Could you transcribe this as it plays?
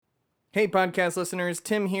Hey podcast listeners,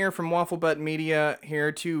 Tim here from Waffle Butt Media,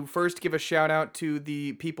 here to first give a shout out to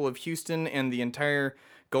the people of Houston and the entire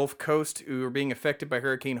Gulf Coast who are being affected by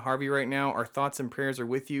Hurricane Harvey right now. Our thoughts and prayers are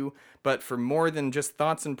with you, but for more than just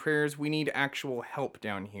thoughts and prayers, we need actual help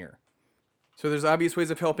down here. So there's obvious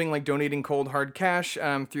ways of helping, like donating cold hard cash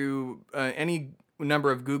through any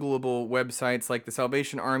number of Googleable websites like the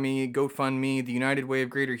Salvation Army, GoFundMe, the United Way of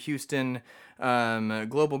Greater Houston,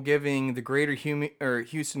 Global Giving, the Greater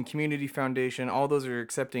Houston Community Foundation. All those are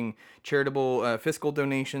accepting charitable fiscal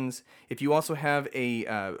donations. If you also have a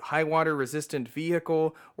high water resistant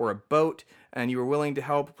vehicle or a boat and you are willing to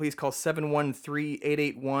help, please call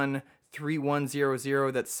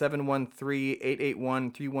 713-881-3100. That's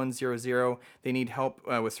 713-881-3100. They need help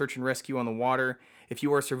with search and rescue on the water. If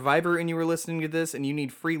you are a survivor and you are listening to this and you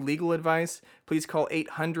need free legal advice, please call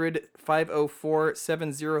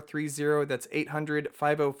 800-504-7030. That's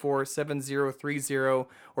 800-504-7030,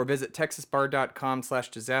 or visit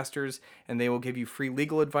texasbar.com/disasters, and they will give you free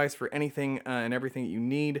legal advice for anything and everything that you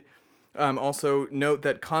need. Also, note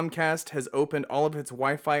that Comcast has opened all of its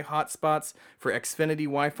Wi-Fi hotspots for Xfinity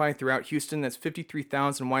Wi-Fi throughout Houston. That's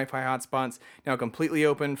 53,000 Wi-Fi hotspots now completely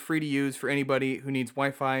open, free to use for anybody who needs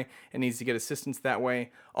Wi-Fi and needs to get assistance that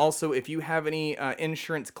way. Also, if you have any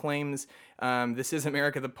insurance claims, this is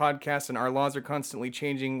America the Podcast, and our laws are constantly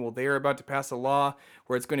changing. Well, they are about to pass a law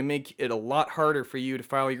where it's going to make it a lot harder for you to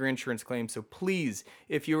file your insurance claim. So please,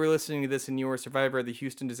 if you are listening to this and you are a survivor of the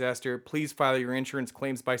Houston disaster, please file your insurance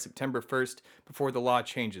claims by September 1st before the law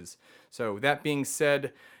changes. So that being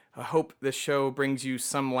said, I hope this show brings you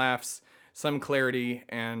some laughs, some clarity,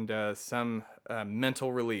 and some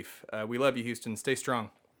mental relief. We love you, Houston. Stay strong.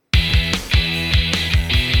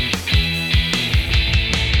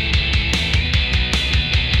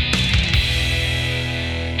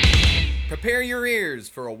 Prepare your ears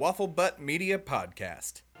for a Waffle Butt Media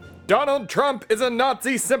podcast. Donald Trump is a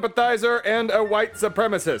Nazi sympathizer and a white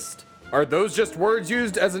supremacist. Are those just words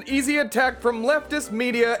used as an easy attack from leftist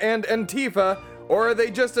media and Antifa, or are they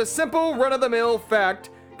just a simple run-of-the-mill fact,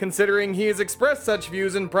 considering he has expressed such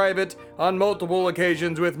views in private on multiple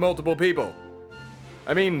occasions with multiple people?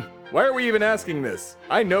 I mean, why are we even asking this?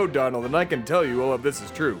 I know Donald, and I can tell you all of this is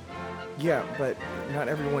true. Yeah, but not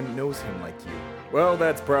everyone knows him like you. Well,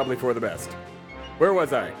 that's probably for the best. Where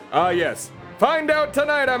was I? Yes. Find out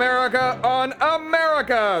tonight, America, on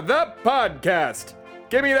America the Podcast.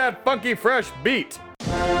 Give me that funky fresh beat.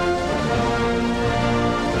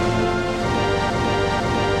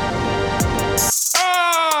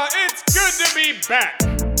 It's good to be back.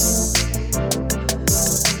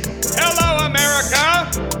 Hello, America.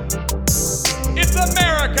 It's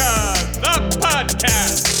America the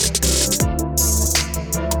Podcast.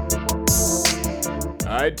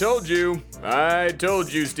 I told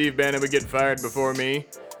you Steve Bannon would get fired before me.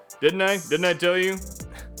 Didn't I? Didn't I tell you?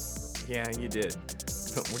 Yeah, you did.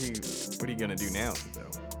 But what are you gonna do now,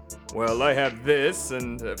 though? Well, I have this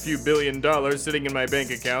and a few $1 billion sitting in my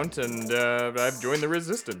bank account, and I've joined the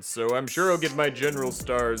resistance, so I'm sure I'll get my general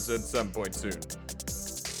stars at some point soon.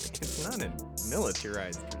 It's not a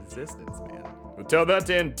militarized resistance, man. Well, tell that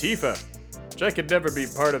to Antifa. Which I could never be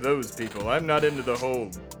part of those people. I'm not into the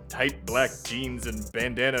whole tight black jeans and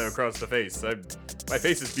bandana across the face. My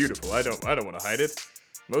face is beautiful. I don't want to hide it.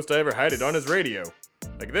 Most I ever hide it on is radio.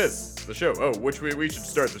 Like this, the show. Oh, which we should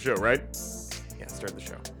start the show, right? Yeah, start the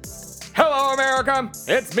show. Hello, America!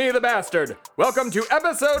 It's me, the Bastard. Welcome to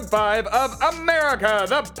episode 5 of America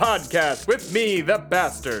the Podcast with me, the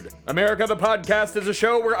Bastard. America the Podcast is a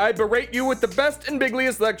show where I berate you with the best and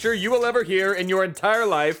bigliest lecture you will ever hear in your entire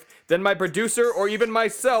life. Then my producer or even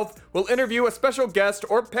myself will interview a special guest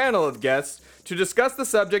or panel of guests to discuss the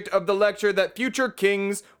subject of the lecture that future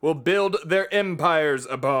kings will build their empires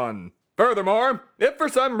upon. Furthermore, if for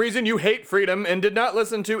some reason you hate freedom and did not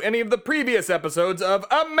listen to any of the previous episodes of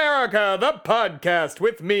America the Podcast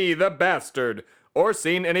with me, the Bastard, or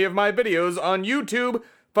seen any of my videos on YouTube,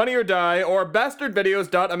 Funny or Die, or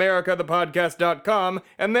bastardvideos.americathepodcast.com,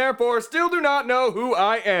 and therefore still do not know who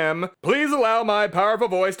I am, please allow my powerful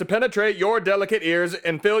voice to penetrate your delicate ears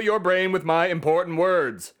and fill your brain with my important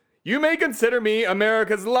words. You may consider me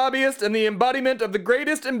America's lobbyist and the embodiment of the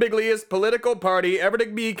greatest and bigliest political party ever to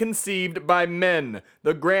be conceived by men,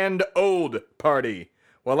 the Grand Old Party.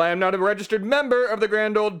 While I am not a registered member of the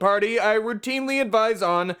Grand Old Party, I routinely advise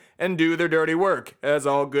on and do their dirty work, as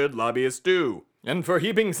all good lobbyists do. And for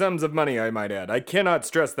heaping sums of money, I might add. I cannot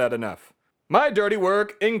stress that enough. My dirty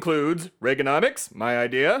work includes Reaganomics, my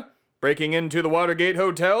idea, breaking into the Watergate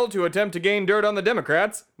Hotel to attempt to gain dirt on the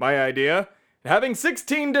Democrats, my idea, having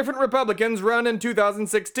 16 different Republicans run in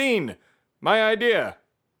 2016, my idea.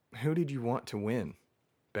 Who did you want to win?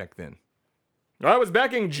 back then? I was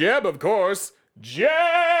backing Jeb, of course.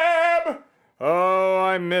 Jeb! Oh,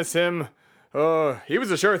 I miss him. He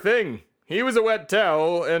was a sure thing. He was a wet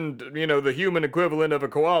towel and, the human equivalent of a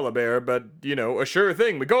koala bear, but, a sure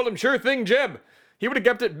thing. We called him Sure Thing Jeb. He would have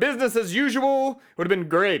kept it business as usual. Would have been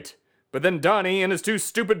great. But then Donnie and his two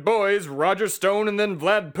stupid boys, Roger Stone and then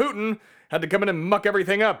Vlad Putin, had to come in and muck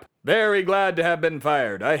everything up. Very glad to have been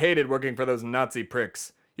fired. I hated working for those Nazi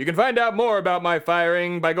pricks. You can find out more about my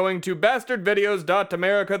firing by going to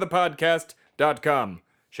bastardvideos.americathepodcast.com.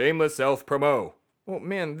 Shameless self-promo. Well,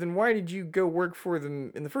 man, then why did you go work for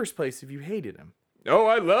them in the first place if you hated them? Oh,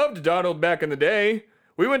 I loved Donald back in the day.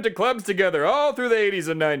 We went to clubs together all through the 80s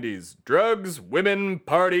and 90s. Drugs, women,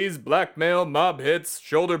 parties, blackmail, mob hits,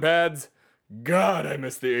 shoulder pads. God, I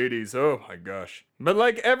miss the 80s. Oh my gosh. But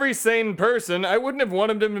like every sane person, I wouldn't have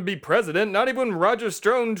wanted him to be president, not even when Roger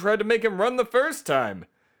Stone tried to make him run the first time.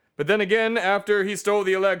 But then again, after he stole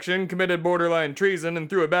the election, committed borderline treason, and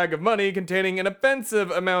threw a bag of money containing an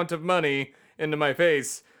offensive amount of money into my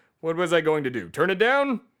face, what was I going to do? Turn it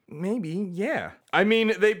down? Maybe, yeah. I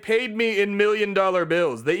mean, they paid me in $1 million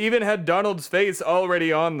bills. They even had Donald's face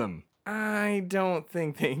already on them. I don't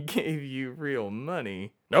think they gave you real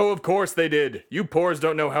money. No, of course they did. You poors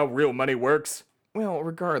don't know how real money works. Well,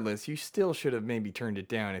 regardless, you still should have maybe turned it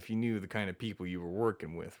down if you knew the kind of people you were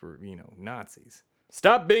working with were, Nazis.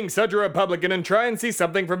 Stop being such a Republican and try and see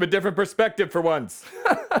something from a different perspective for once.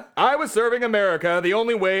 I was serving America the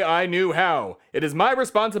only way I knew how. It is my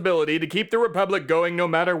responsibility to keep the Republic going no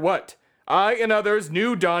matter what. I and others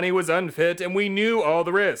knew Donnie was unfit and we knew all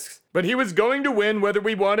the risks. But he was going to win whether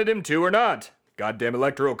we wanted him to or not. Goddamn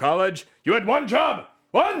Electoral College. You had one job!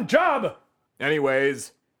 One job!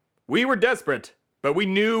 Anyways, we were desperate. But we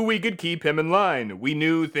knew we could keep him in line. We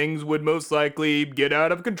knew things would most likely get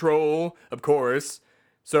out of control, of course.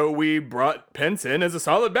 So we brought Pence in as a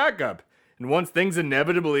solid backup. And once things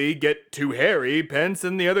inevitably get too hairy, Pence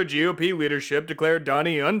and the other GOP leadership declared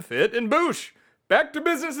Donnie unfit and boosh! Back to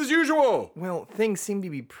business as usual! Well, things seem to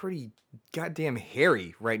be pretty goddamn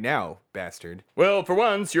hairy right now, bastard. Well, for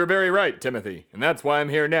once, you're very right, Timothy. And that's why I'm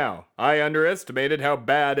here now. I underestimated how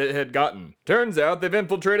bad it had gotten. Turns out they've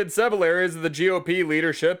infiltrated several areas of the GOP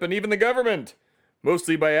leadership and even the government.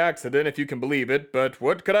 Mostly by accident, if you can believe it, but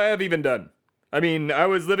what could I have even done? I mean, I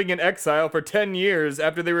was living in exile for 10 years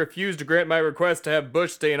after they refused to grant my request to have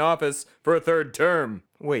Bush stay in office for a third term.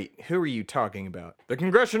 Wait, who are you talking about? The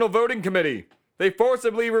Congressional Voting Committee. They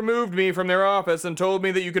forcibly removed me from their office and told me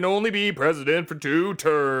that you can only be president for 2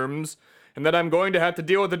 terms, and that I'm going to have to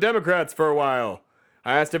deal with the Democrats for a while.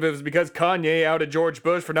 I asked if it was because Kanye outed George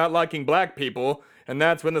Bush for not liking black people, and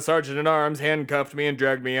that's when the sergeant-at-arms handcuffed me and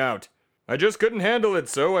dragged me out. I just couldn't handle it,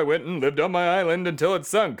 so I went and lived on my island until it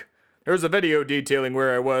sunk. There's a video detailing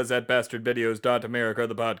where I was at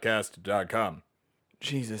bastardvideos.americathepodcast.com.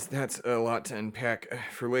 Jesus, that's a lot to unpack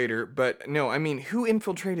for later, but no, I mean, who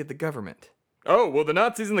infiltrated the government? Oh, well, the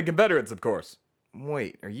Nazis and the Confederates, of course.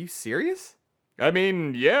 Wait, are you serious? I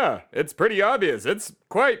mean, yeah, it's pretty obvious. It's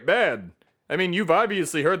quite bad. I mean, you've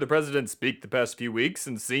obviously heard the president speak the past few weeks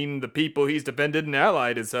and seen the people he's defended and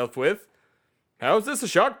allied himself with. How is this a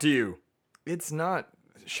shock to you? It's not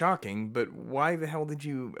shocking, but why the hell did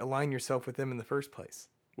you align yourself with them in the first place?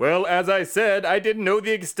 Well, as I said, I didn't know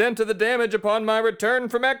the extent of the damage upon my return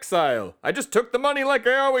from exile. I just took the money like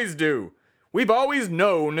I always do. We've always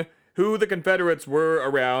known who the Confederates were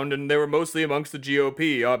around, and they were mostly amongst the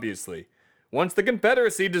GOP, obviously. Once the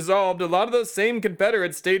Confederacy dissolved, a lot of those same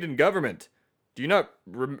Confederates stayed in government. Do you not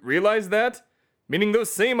realize that? Meaning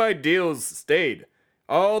those same ideals stayed.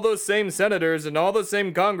 All those same senators and all those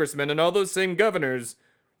same congressmen and all those same governors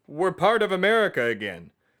were part of America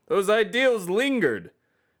again. Those ideals lingered.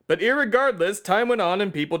 But irregardless, time went on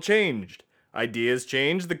and people changed. Ideas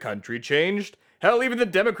changed, the country changed. Hell, even the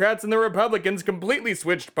Democrats and the Republicans completely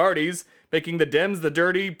switched parties, making the Dems the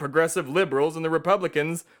dirty, progressive liberals and the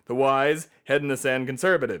Republicans the wise, head-in-the-sand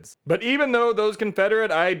conservatives. But even though those Confederate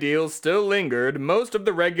ideals still lingered, most of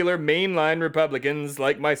the regular mainline Republicans,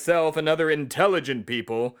 like myself and other intelligent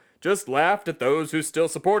people, just laughed at those who still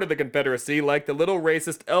supported the Confederacy like the little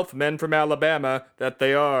racist elf men from Alabama that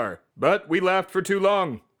they are. But we laughed for too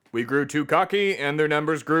long. We grew too cocky, and their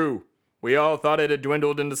numbers grew. We all thought it had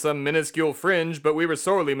dwindled into some minuscule fringe, but we were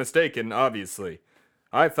sorely mistaken, obviously.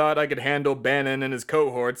 I thought I could handle Bannon and his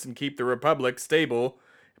cohorts and keep the Republic stable,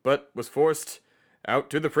 but was forced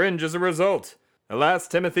out to the fringe as a result. Alas,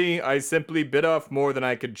 Timothy, I simply bit off more than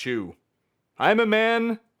I could chew. I'm a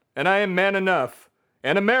man, and I am man enough,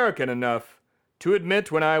 and American enough, to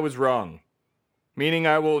admit when I was wrong. Meaning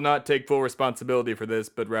I will not take full responsibility for this,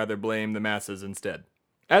 but rather blame the masses instead.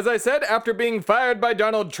 As I said, after being fired by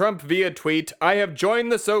Donald Trump via tweet, I have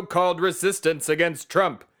joined the so-called resistance against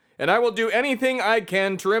Trump, and I will do anything I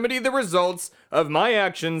can to remedy the results of my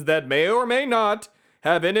actions that may or may not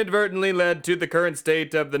have inadvertently led to the current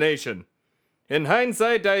state of the nation. In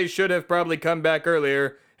hindsight, I should have probably come back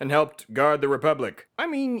earlier and helped guard the Republic. I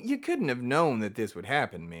mean, you couldn't have known that this would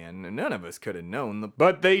happen, man. None of us could have known.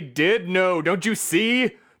 But they did know, don't you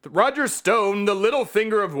see? Roger Stone, the little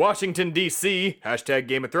finger of Washington, D.C., hashtag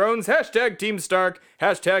Game of Thrones, hashtag Team Stark,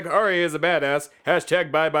 hashtag Arya is a badass,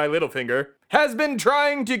 hashtag bye bye Littlefinger, has been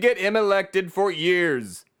trying to get him elected for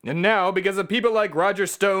years. And now, because of people like Roger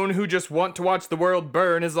Stone who just want to watch the world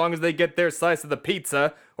burn as long as they get their slice of the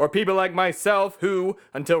pizza, or people like myself who,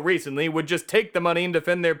 until recently, would just take the money and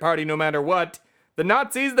defend their party no matter what, the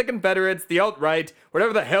Nazis, the Confederates, the alt-right,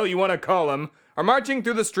 whatever the hell you want to call them, are marching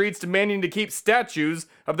through the streets demanding to keep statues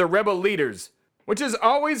of the rebel leaders. Which has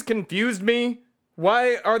always confused me.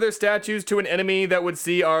 Why are there statues to an enemy that would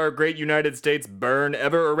see our great United States burn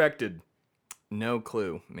ever erected? No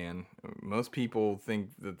clue, man. Most people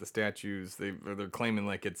think that the statues, they're claiming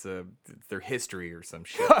like it's their history or some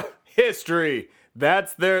shit. History!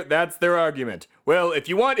 That's their argument. Well, if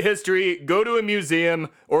you want history, go to a museum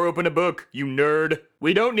or open a book, you nerd.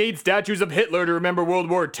 We don't need statues of Hitler to remember World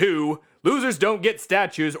War II. Losers don't get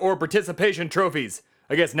statues or participation trophies.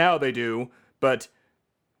 I guess now they do, but,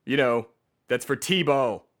 you know, that's for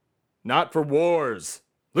T-ball, not for wars.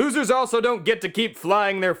 Losers also don't get to keep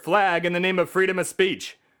flying their flag in the name of freedom of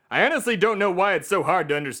speech. I honestly don't know why it's so hard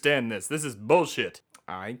to understand this. This is bullshit.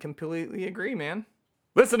 I completely agree, man.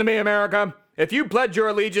 Listen to me, America. If you pledge your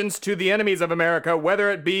allegiance to the enemies of America,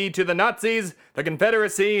 whether it be to the Nazis, the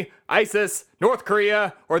Confederacy, ISIS, North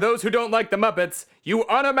Korea, or those who don't like the Muppets, you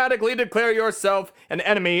automatically declare yourself an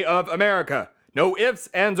enemy of America. No ifs,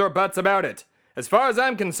 ands, or buts about it. As far as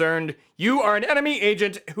I'm concerned, you are an enemy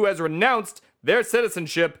agent who has renounced their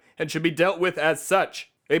citizenship and should be dealt with as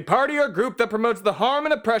such. A party or group that promotes the harm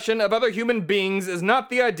and oppression of other human beings is not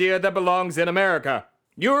the idea that belongs in America.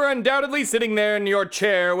 You are undoubtedly sitting there in your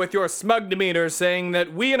chair with your smug demeanor saying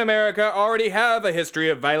that we in America already have a history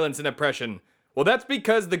of violence and oppression. Well, that's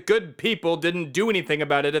because the good people didn't do anything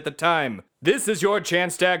about it at the time. This is your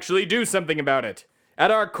chance to actually do something about it.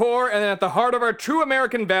 At our core and at the heart of our true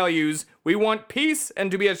American values, we want peace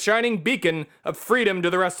and to be a shining beacon of freedom to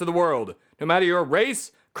the rest of the world, no matter your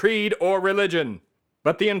race, creed, or religion.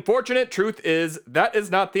 But the unfortunate truth is that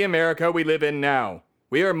is not the America we live in now.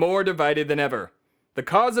 We are more divided than ever. The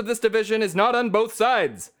cause of this division is not on both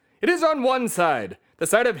sides. It is on one side, the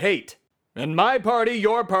side of hate. And my party,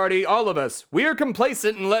 your party, all of us, we are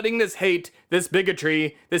complacent in letting this hate, this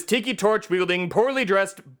bigotry, this tiki torch wielding, poorly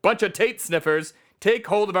dressed bunch of Tate sniffers take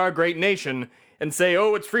hold of our great nation and say,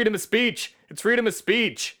 oh, it's freedom of speech. It's freedom of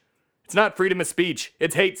speech. It's not freedom of speech.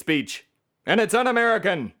 It's hate speech. And it's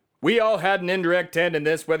un-American. We all had an indirect hand in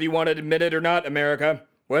this, whether you want to admit it or not, America.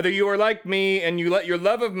 Whether you are like me and you let your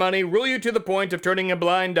love of money rule you to the point of turning a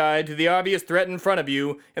blind eye to the obvious threat in front of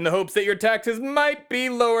you in the hopes that your taxes might be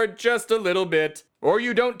lowered just a little bit, or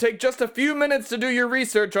you don't take just a few minutes to do your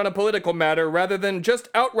research on a political matter rather than just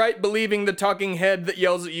outright believing the talking head that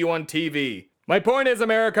yells at you on TV. My point is,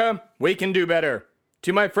 America, we can do better.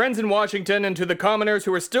 To my friends in Washington and to the commoners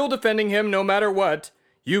who are still defending him no matter what,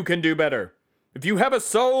 you can do better. If you have a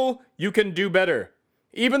soul, you can do better.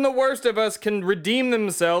 Even the worst of us can redeem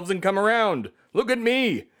themselves and come around. Look at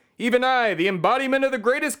me. Even I, the embodiment of the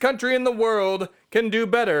greatest country in the world, can do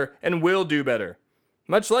better and will do better.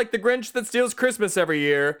 Much like the Grinch that steals Christmas every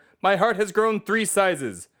year, my heart has grown 3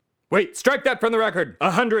 sizes. Wait, strike that from the record.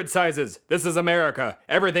 100 sizes. This is America.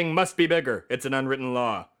 Everything must be bigger. It's an unwritten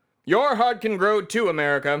law. Your heart can grow too,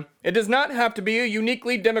 America. It does not have to be a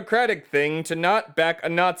uniquely democratic thing to not back a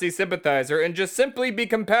Nazi sympathizer and just simply be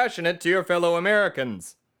compassionate to your fellow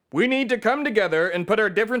Americans. We need to come together and put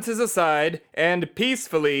our differences aside and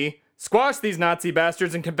peacefully squash these Nazi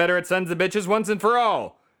bastards and Confederate sons of bitches once and for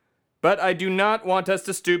all. But I do not want us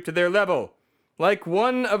to stoop to their level. Like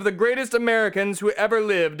one of the greatest Americans who ever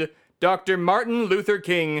lived, Dr. Martin Luther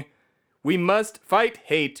King, we must fight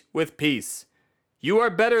hate with peace. You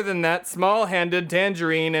are better than that small-handed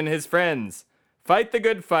Tangerine and his friends. Fight the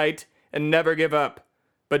good fight and never give up,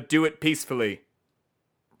 but do it peacefully.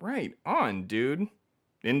 Right on, dude.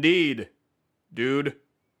 Indeed, dude.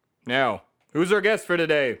 Now, who's our guest for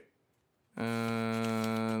today?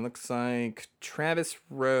 Looks like Travis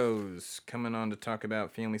Rose coming on to talk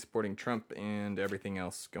about family supporting Trump and everything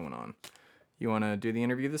else going on. You want to do the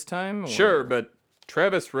interview this time? Or? Sure, but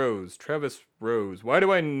Travis Rose. Why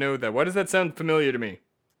do I know that? Why does that sound familiar to me?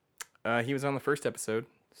 He was on the first episode,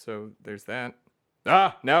 so there's that.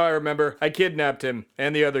 Ah, now I remember. I kidnapped him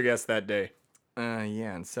and the other guest that day.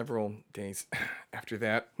 Yeah, and several days after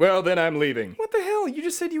that. Well, then I'm leaving. What the hell? You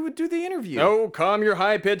just said you would do the interview. Oh, calm your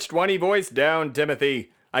high-pitched, whiny voice down,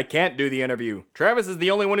 Timothy. I can't do the interview. Travis is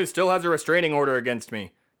the only one who still has a restraining order against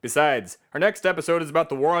me. Besides, our next episode is about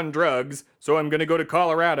the war on drugs, so I'm gonna go to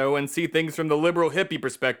Colorado and see things from the liberal hippie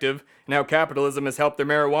perspective and how capitalism has helped their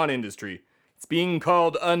marijuana industry. It's being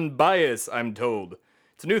called unbiased, I'm told.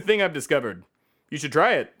 It's a new thing I've discovered. You should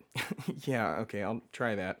try it. Yeah, okay, I'll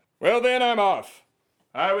try that. Well, then I'm off.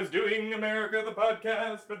 I was doing America the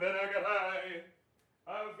podcast, but then I got high.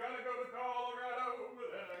 I was gonna go to Colorado,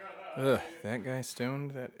 but then I got high. Ugh, that guy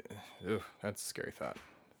stoned? That's a scary thought.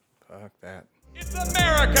 Fuck that. It's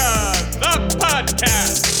America the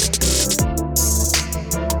podcast!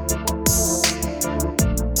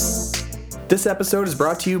 This episode is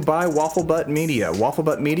brought to you by Waffle Butt Media. Waffle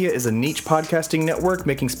Butt Media is a niche podcasting network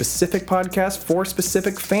making specific podcasts for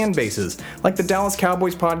specific fan bases, like the Dallas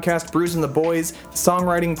Cowboys podcast, Bruising the Boys, the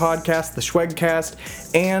Songwriting Podcast, the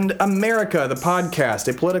Schwegcast, and America, the Podcast,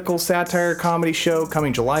 a political satire comedy show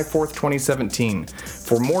coming July 4th, 2017.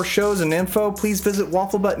 For more shows and info, please visit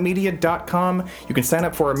wafflebuttmedia.com. You can sign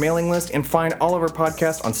up for our mailing list and find all of our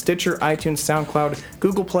podcasts on Stitcher, iTunes, SoundCloud,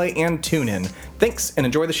 Google Play, and TuneIn. Thanks, and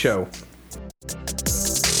enjoy the show.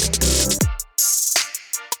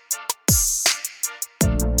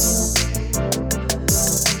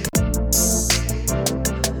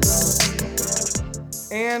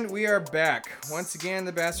 And we are back. Once again,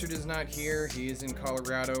 the bastard is not here. He is in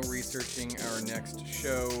Colorado researching our next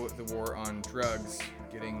show, The War on Drugs,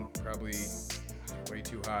 getting probably way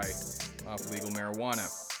too high off legal marijuana.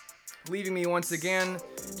 Leaving me once again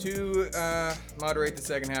to moderate the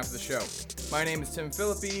second half of the show. My name is Tim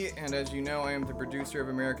Philippi, and as you know, I am the producer of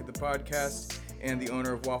America the Podcast and the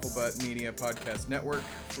owner of Waffle Butt Media Podcast Network.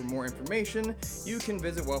 For more information, you can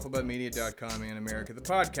visit wafflebuttmedia.com and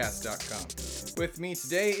americathepodcast.com. With me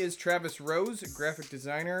today is Travis Rose, graphic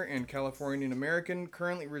designer and Californian American,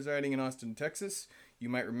 currently residing in Austin, Texas. You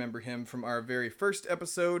might remember him from our very first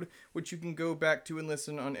episode, which you can go back to and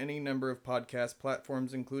listen on any number of podcast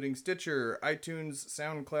platforms, including Stitcher, iTunes,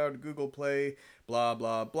 SoundCloud, Google Play, blah,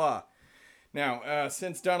 blah, blah. Now,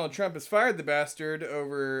 since Donald Trump has fired the bastard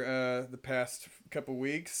over the past couple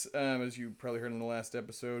weeks, as you probably heard in the last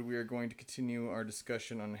episode, we are going to continue our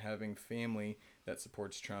discussion on having family that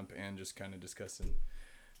supports Trump and just kind of discussing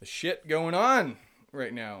the shit going on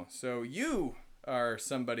right now. So you are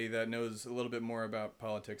somebody that knows a little bit more about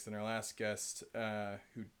politics than our last guest,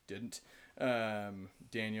 who didn't.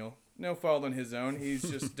 Daniel, no fault on his own. He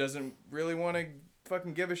just doesn't really want to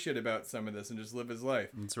fucking give a shit about some of this and just live his life.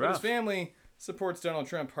 It's rough. His family supports Donald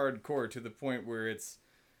Trump hardcore to the point where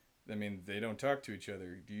they don't talk to each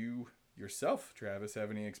other. Do you yourself, Travis,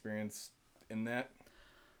 have any experience in that?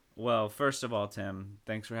 Well, first of all, Tim,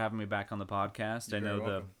 thanks for having me back on the podcast. You're I know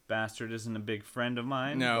welcome. the bastard isn't a big friend of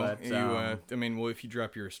mine. No, but, if you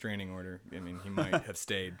drop your restraining order, he might have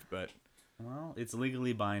stayed, but... Well, it's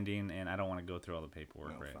legally binding, and I don't want to go through all the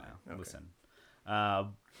paperwork now. Okay. Listen.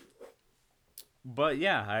 But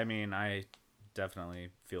yeah, I definitely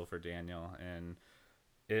feel for Daniel, and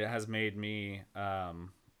it has made me... I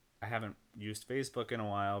haven't used Facebook in a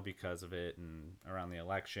while because of it, and around the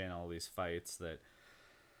election, all these fights that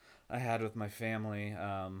I had with my family,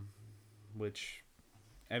 which,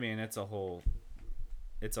 it's a whole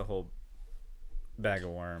bag of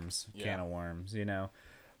worms, can of worms,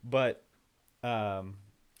 But I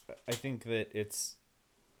think that it's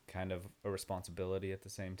kind of a responsibility at the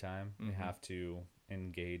same time. Mm-hmm. You have to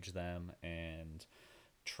engage them and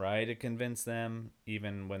try to convince them,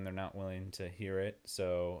 even when they're not willing to hear it.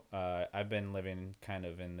 So I've been living kind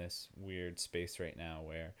of in this weird space right now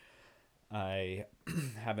where I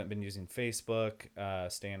haven't been using Facebook,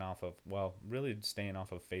 staying off of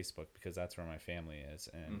Facebook because that's where my family is.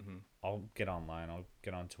 And mm-hmm. I'll get online. I'll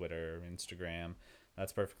get on Twitter, Instagram.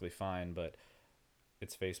 That's perfectly fine. But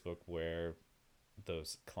it's Facebook where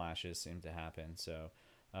those clashes seem to happen. So,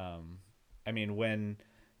 when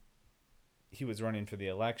he was running for the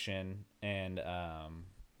election and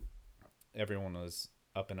everyone was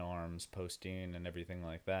up in arms, posting and everything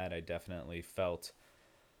like that, I definitely felt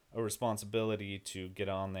a responsibility to get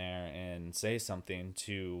on there and say something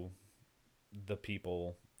to the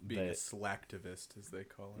people. Being a slacktivist, as they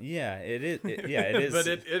call it. Yeah, it is. It is. But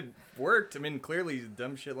it worked. Clearly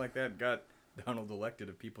dumb shit like that got Donald elected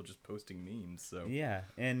of people just posting memes. So yeah,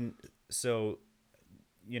 and so,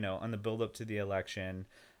 on the build up to the election,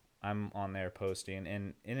 I'm on there posting,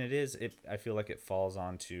 and I feel like it falls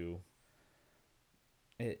onto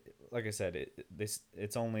like I said,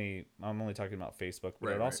 it's only, I'm only talking about Facebook, but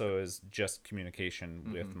Right, it right. also is just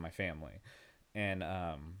communication with my family, and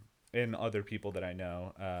other people that I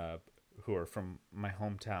know who are from my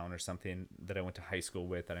hometown or something that I went to high school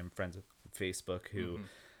with, that I'm friends with on Facebook,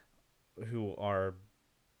 who are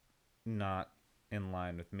not in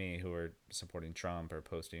line with me, who are supporting Trump or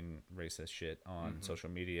posting racist shit on social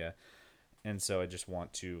media. And so I just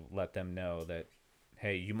want to let them know that,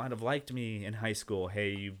 hey, you might have liked me in high school.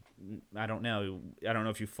 Hey, I don't know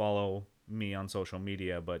if you follow me on social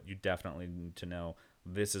media, but you definitely need to know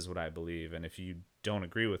this is what I believe. And if you don't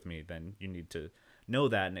agree with me, then you need to know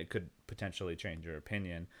that, and it could potentially change your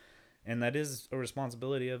opinion. And that is a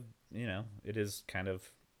responsibility of, it is kind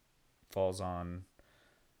of falls on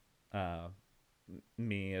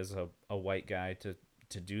me as a white guy to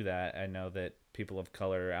do that. I know that people of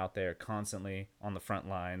color are out there constantly on the front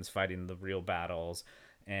lines fighting the real battles,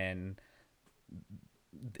 and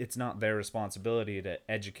it's not their responsibility to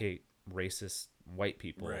educate racist white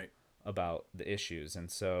people about the issues. And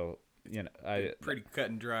so, pretty cut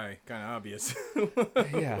and dry, kind of obvious.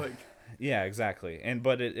 Yeah. Yeah, exactly. And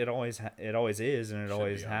but it always is, and it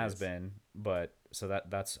always has been. But so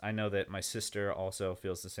that's, I know that my sister also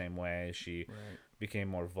feels the same way. She became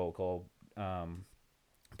more vocal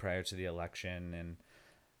prior to the election. And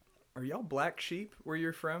are y'all black sheep where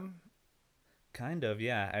you're from? Kind of,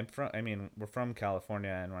 yeah. We're from California,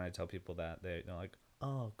 and when I tell people that, they're like,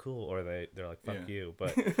 "Oh, cool," or they're like, "Fuck you."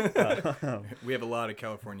 But we have a lot of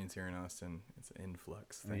Californians here in Austin. It's an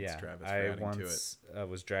influx. Thanks, Travis, for adding to it. I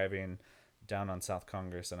was driving down on South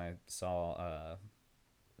Congress, and I saw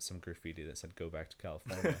some graffiti that said "Go back to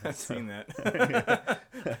California." I've seen that.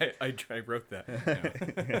 I wrote that.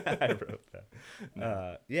 I wrote that.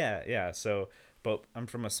 No. Yeah. So, but I'm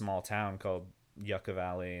from a small town called Yucca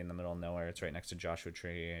Valley in the middle of nowhere. It's right next to Joshua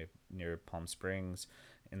Tree near Palm Springs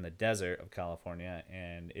in the desert of California,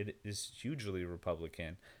 and it is hugely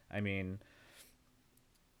Republican. I mean,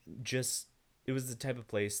 it was the type of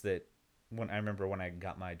place that when I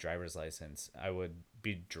got my driver's license, I would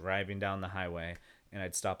be driving down the highway and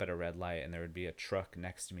I'd stop at a red light and there would be a truck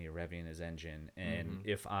next to me revving his engine, and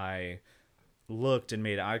if I looked and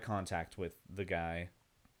made eye contact with the guy,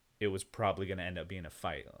 it was probably going to end up being a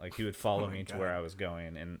fight. Like, he would follow me to where I was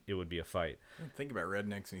going, and it would be a fight. Think about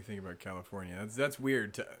rednecks when you think about California. That's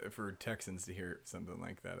weird for Texans to hear something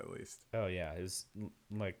like that, at least. Oh yeah, it's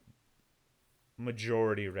like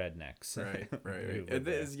majority rednecks. Right.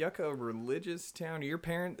 Is Yucca a religious town?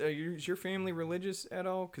 Is your family religious at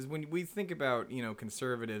all? Because when we think about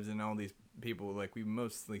conservatives and all these people, like, we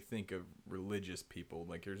mostly think of religious people.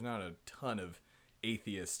 Like, there's not a ton of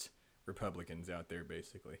atheist Republicans out there,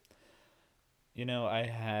 basically. I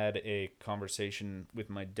had a conversation with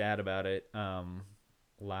my dad about it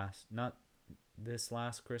not this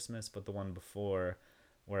last Christmas, but the one before,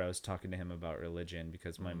 where I was talking to him about religion,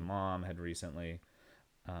 because my mom had recently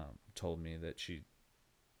told me that she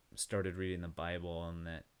started reading the Bible and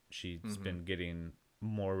that she's been getting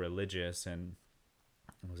more religious, and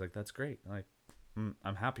I was like, that's great. Like,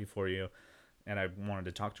 I'm happy for you. And I wanted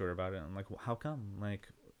to talk to her about it. I'm like, well, how come? Like,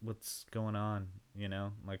 what's going on?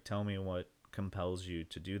 Like, tell me what compels you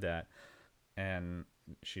to do that. And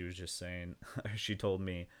she was just saying, she told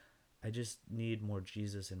me, I just need more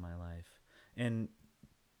Jesus in my life. And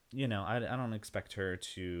I don't expect her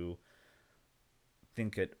to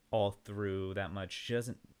think it all through that much. She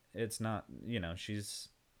doesn't, it's not, she's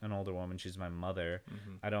an older woman. She's my mother.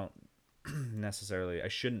 I don't necessarily, I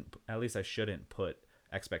shouldn't put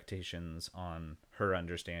expectations on her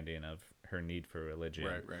understanding of her need for religion.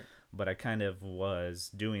 Right. But I kind of was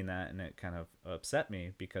doing that, and it kind of upset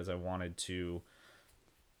me because I wanted to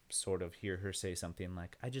sort of hear her say something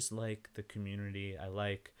like, I just like the community. I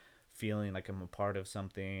like feeling like I'm a part of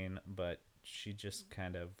something. But she just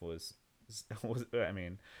kind of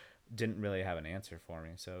didn't really have an answer for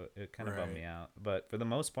me. So it kind of bummed me out. But for the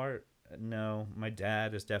most part, no, my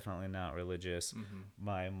dad is definitely not religious.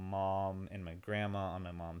 My mom and my grandma on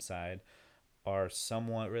my mom's side are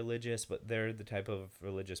somewhat religious, but they're the type of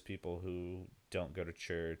religious people who don't go to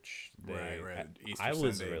church. Right. Easter I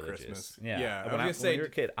was Sunday, religious. Christmas. Yeah. When we were a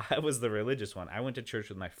kid, I was the religious one. I went to church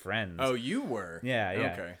with my friends. Oh, you were?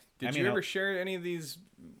 Yeah. Okay. Did you ever share any of these,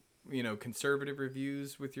 conservative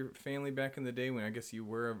reviews with your family back in the day when I guess you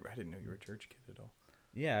were? I didn't know you were a church kid at all.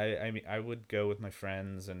 Yeah, I would go with my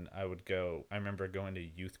friends, and I remember going to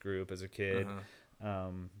youth group as a kid,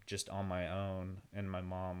 just on my own, and my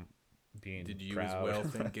mom being Did you proud. as well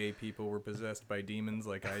think gay people were possessed by demons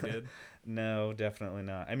like I did? No, definitely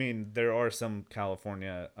not. I mean, there are some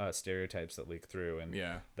California stereotypes that leak through, and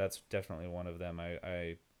that's definitely one of them.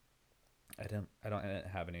 I I don't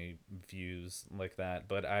have any views like that,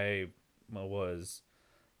 but I was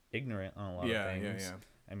ignorant on a lot of things. Yeah.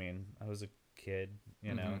 I mean, I was a kid,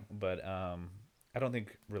 you know, Mm-hmm. but I don't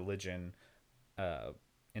think religion uh,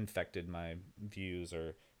 infected my views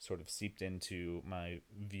or sort of seeped into my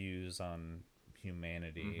views on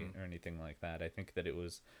humanity Mm-hmm. or anything like that. I think that it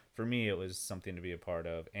was, for me, it was something to be a part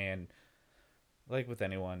of. And like with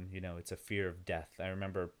anyone, you know, it's a fear of death. I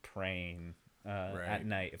remember praying at Right.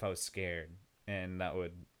 night if I was scared, and that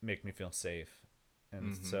would make me feel safe.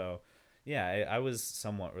 And Mm-hmm. so, yeah, I was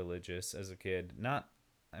somewhat religious as a kid. Not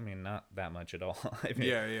that much at all. I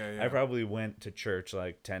mean, I Yeah. probably went to church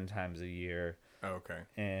like 10 times a year, Okay.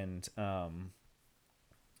 and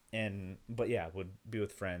but yeah, would be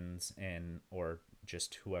with friends and or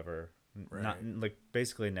just whoever. Not Right. like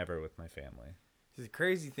basically never with my family. The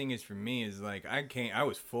crazy thing is for me is like I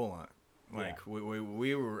was full on. Yeah. Like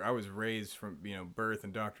we were I was raised from birth,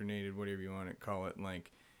 indoctrinated, whatever you want to call it,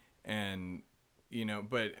 like, and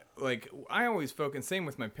but like I always focus, same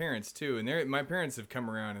with my parents too, and my parents have come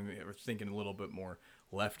around and they were thinking a little bit more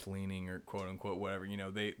left leaning or quote unquote whatever.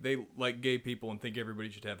 They like gay people and think everybody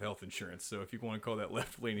should have health insurance. So if you want to call that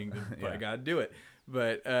left leaning, then Yeah. I gotta do it.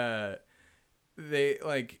 But they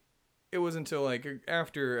like it was until like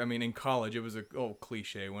after, I mean, in college, it was a old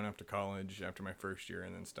cliche. Went off to college after my first year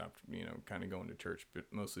and then stopped, kind of going to church, but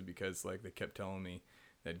mostly because like they kept telling me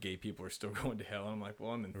that gay people are still going to hell. And I'm like,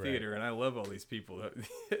 well, I'm in theater and I love all these people,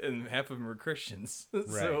 and half of them are Christians, Right,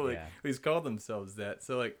 so like yeah. at least call themselves that.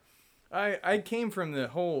 So like, I came from the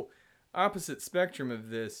whole opposite spectrum of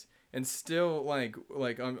this, and still like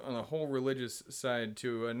on a whole religious side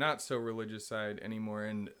to a not so religious side anymore,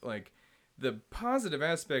 and like the positive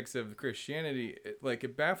aspects of Christianity,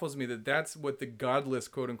 it baffles me that that's what the godless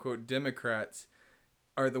quote unquote Democrats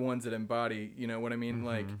are the ones that embody. You know what I mean? Mm-hmm.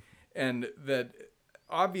 Like, and that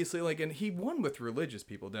obviously, like, and he won with religious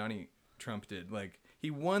people. Donnie Trump did. Like, he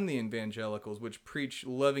won the evangelicals, which preach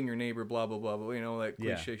loving your neighbor, blah blah blah blah. Like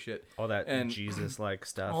cliche shit. All that And Jesus like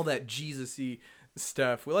stuff. all that Jesus-y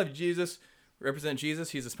stuff. We love you, Jesus. Represent Jesus.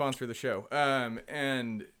 He's a sponsor of the show.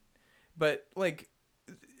 But like,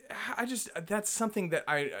 I just, that's something that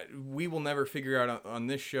we will never figure out on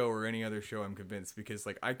this show or any other show, I'm convinced, because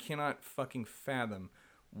like I cannot fucking fathom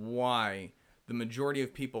why the majority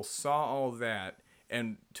of people saw all that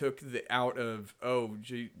and took the out of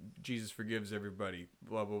Jesus forgives everybody,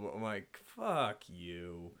 blah blah blah. I'm like, fuck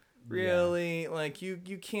you. Really? Like you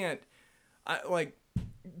can't, like,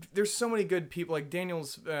 there's so many good people. Like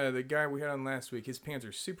Daniel's, the guy we had on last week, his parents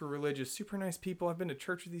are super religious, super nice people. I've been to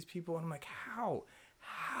church with these people, and I'm like, how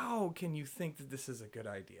can you think that this is a good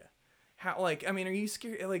idea? How, like, I mean, are you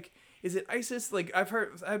scared? Like, is it ISIS? Like,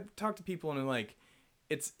 I've talked to people and they're like,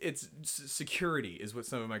 it's security is what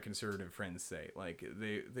some of my conservative friends say. Like,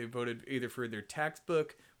 they voted either for their tax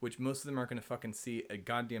book, which most of them aren't going to fucking see a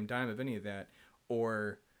goddamn dime of any of that,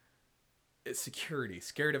 or it's security,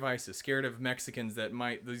 scared of ISIS, scared of Mexicans that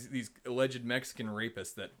might, these alleged Mexican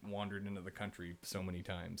rapists that wandered into the country so many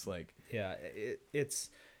times. Like, Yeah, it's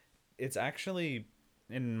actually,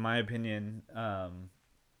 in my opinion,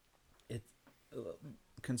 it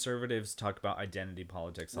conservatives talk about identity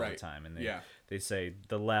politics all the time, and they say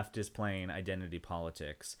the left is playing identity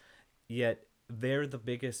politics, yet they're the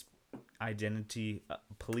biggest identity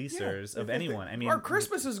policers of anyone. I mean, our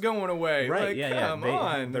Christmas is going away. Right? Like, come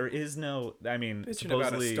on. There is no. I mean, Bitching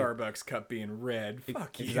supposedly about a Starbucks cup being red.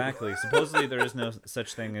 Fuck you. exactly. Supposedly, there is no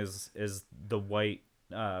such thing as the white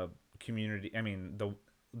community. I mean,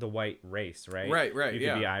 the white race, right? Right. You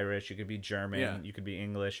could be Irish, you could be German, you could be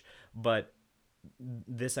English, but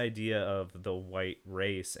this idea of the white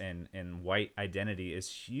race and white identity is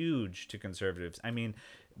huge to conservatives. I mean,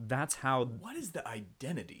 that's how. What is the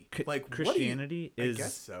identity? Like Christianity I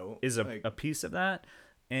guess so. is a piece of that,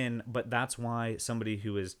 but that's why somebody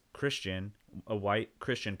who is Christian, a white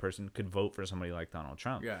Christian person, could vote for somebody like Donald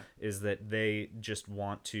Trump. Yeah. Is that they just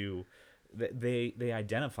want to. They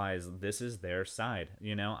identify as this is their side.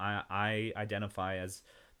 You know, I identify as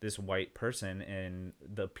this white person, and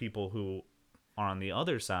the people who are on the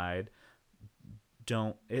other side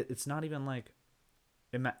don't. It's not even like.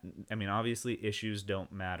 I mean, obviously, issues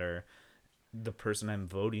don't matter. The person I'm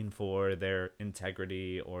voting for, their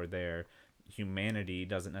integrity or their humanity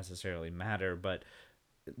doesn't necessarily matter, but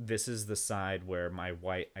this is the side where my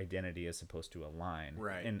white identity is supposed to align,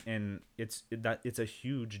 right? And it's a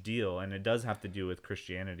huge deal, and it does have to do with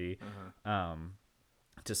Christianity,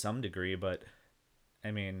 to some degree. But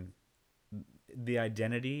I mean, the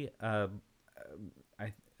identity. I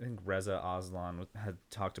think Reza Aslan had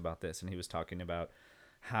talked about this, and he was talking about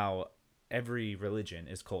how every religion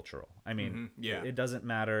is cultural. I mean, it doesn't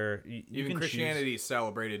matter. You Even can Christianity is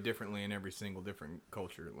celebrated differently in every single different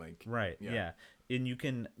culture. Like, right, yeah. And you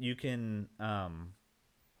can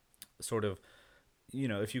sort of,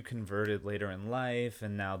 if you converted later in life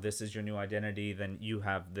and now this is your new identity, then you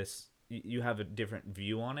have a different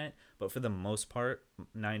view on it. But for the most part,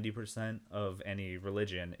 90% of any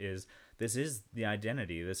religion this is the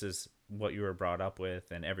identity. This is what you were brought up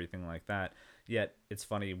with and everything like that. Yet it's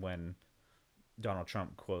funny when Donald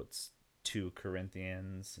Trump quotes 2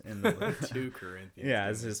 Corinthians in the 2 Corinthians. Yeah,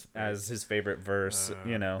 as his favorite verse,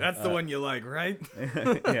 That's the one you like, right?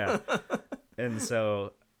 Yeah. And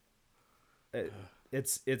so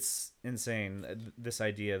it's insane. This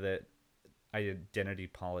idea that identity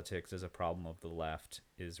politics is a problem of the left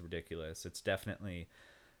is ridiculous. It's definitely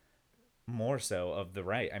more so of the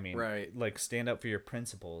right. I mean, right. Like, stand up for your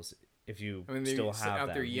principles if you still have out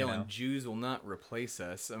them, there yelling, Jews will not replace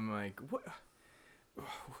us. I'm like, what?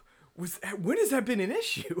 When has that been an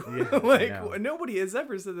issue? Yeah, nobody has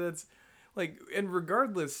ever said that's like, and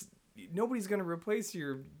regardless, nobody's gonna replace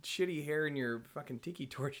your shitty hair and your fucking tiki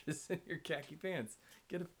torches and your khaki pants.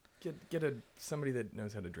 Get somebody that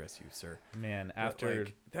knows how to dress you, sir. Man, after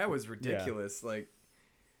that was ridiculous. Yeah. Like,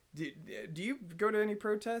 do you go to any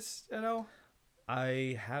protests at all?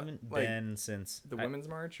 I haven't been since the Women's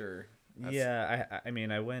March, or I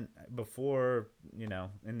mean, I went before,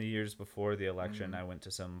 in the years before the election. I went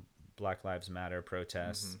to some Black Lives Matter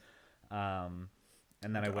protests, and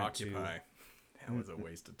then I went Occupy. That was a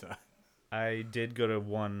waste of time. I did go to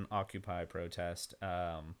one Occupy protest,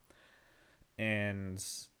 and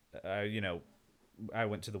I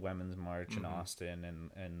went to the Women's March in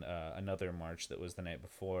Austin and another march that was the night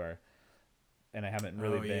before, and I haven't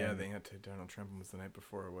really been. Yeah, they had to. Donald Trump was the night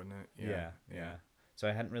before, wasn't it? Yeah. So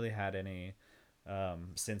I hadn't really had any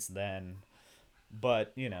since then,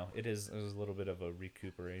 but it was a little bit of a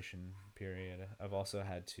recuperation period. I've also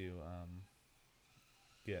had to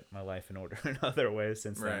get my life in order in other ways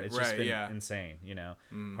since then. It's just been insane,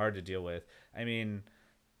 hard to deal with. I mean,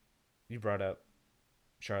 you brought up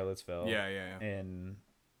Charlottesville. Yeah. And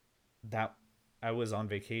that I was on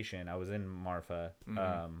vacation. I was in Marfa.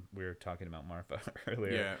 We were talking about Marfa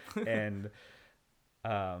earlier. Yeah. And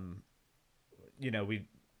we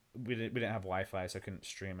didn't have Wi-Fi, so I couldn't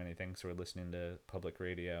stream anything. So we're listening to public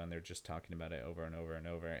radio, and they're just talking about it over and over and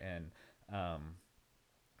over. And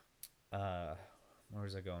where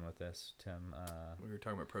was I going with this, Tim? We were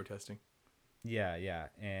talking about protesting. Yeah,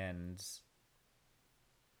 and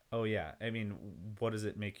oh yeah, I mean, what does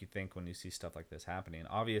it make you think when you see stuff like this happening?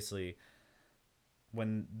 Obviously,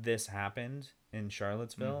 when this happened in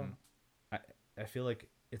Charlottesville, I feel like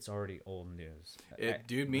it's already old news.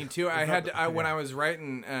 Dude, me too. When I was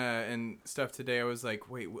writing and stuff today, I was like,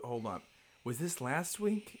 wait, hold on. Was this last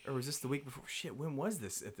week or was this the week before? Shit, when was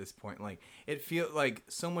this at this point? Like, it feels like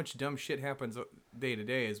so much dumb shit happens day to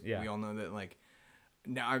day, as we all know that, like,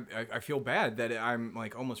 now I feel bad that I'm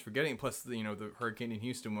like almost forgetting. Plus, the hurricane in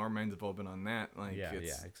Houston, our minds have all been on that. Like, yeah,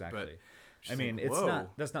 exactly. But, I mean,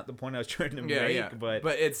 that's not the point I was trying to make. Yeah. But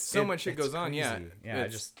it's so much shit goes on. Yeah.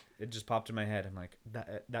 It just popped in my head. I'm like,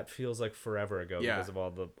 that feels like forever ago because of all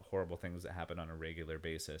the horrible things that happen on a regular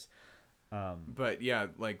basis. But yeah,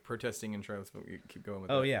 like protesting in Charlottesville, you keep going with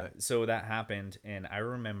that. Oh yeah. So that happened, and I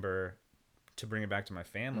remember, to bring it back to my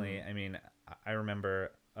family, I mean, I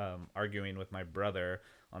remember arguing with my brother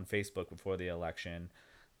on Facebook before the election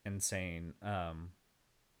and saying,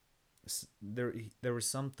 there was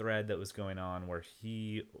some thread that was going on where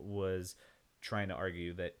he was trying to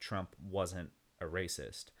argue that Trump wasn't a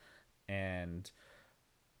racist, and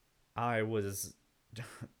I was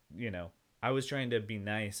I was trying to be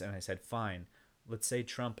nice, and I said, fine, let's say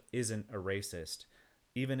Trump isn't a racist.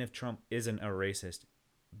 Even if Trump isn't a racist,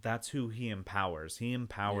 that's who he empowers. He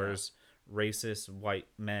empowers racist white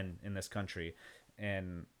men in this country.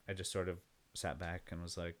 And I just sort of sat back and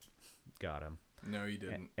was like, got him. No, you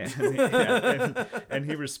didn't. And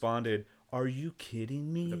he responded, are you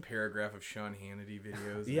kidding me? The paragraph of Sean Hannity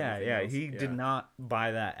videos. He did not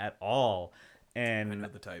buy that at all. And I know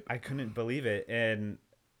the type. I couldn't believe it. And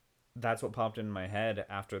that's what popped in my head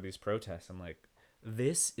after these protests. I'm like,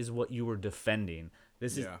 this is what you were defending.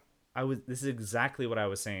 This is exactly what I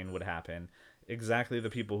was saying would happen. Exactly the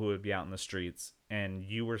people who would be out in the streets, and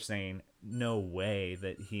you were saying no way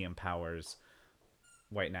that he empowers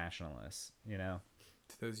white nationalists, To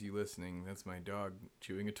those of you listening, that's my dog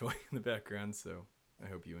chewing a toy in the background, so I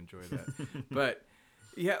hope you enjoy that. But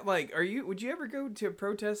Yeah, like, would you ever go to a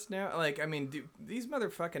protest now? Like, I mean, these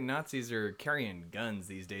motherfucking Nazis are carrying guns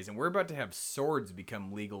these days, and we're about to have swords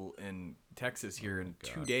become legal in Texas here in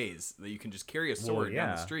 2 days. That you can just carry a sword down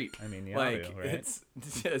the street. I mean, like, right? it's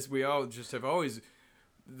as we all just have always.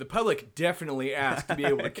 The public definitely asked to be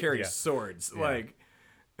able to carry swords. Yeah. Like,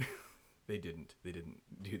 they didn't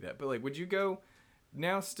do that. But like, would you go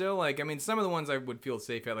now? Still, like, I mean, some of the ones I would feel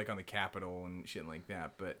safe at, like on the Capitol and shit like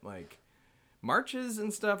that. But like. Marches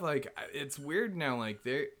and stuff, like, it's weird now, like,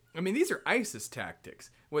 these are ISIS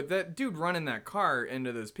tactics. With that dude running that car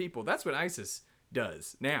into those people, that's what ISIS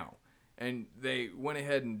does now. And they went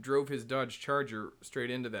ahead and drove his Dodge Charger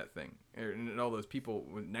straight into that thing. And all those people,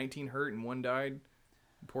 19 hurt and 1 died.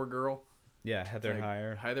 Poor girl. Yeah, Heather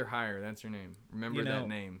Heyer. Heather Heyer, that's her name. Remember that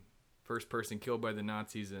name. First person killed by the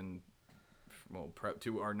Nazis in, well,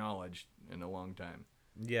 to our knowledge, in a long time.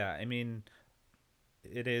 Yeah, I mean...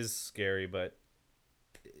 It is scary, but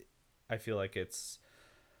I feel like it's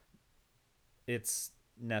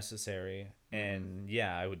necessary. And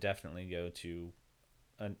yeah, I would definitely go to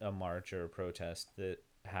a march or a protest that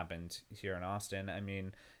happened here in Austin. I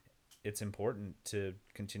mean, it's important to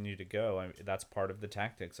continue to go. That's part of the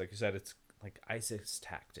tactics. Like you said, it's like ISIS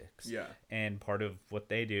tactics. Yeah. And part of what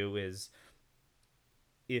they do is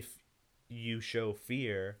if you show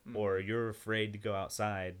fear or you're afraid to go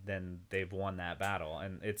outside, then they've won that battle.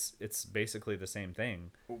 And it's basically the same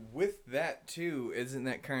thing. With that too, isn't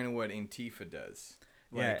that kind of what Antifa does?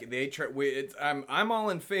 Like, yeah. They try. I'm all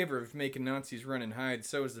in favor of making Nazis run and hide.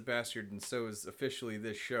 So is the Bastard, and so is officially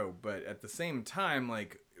this show. But at the same time,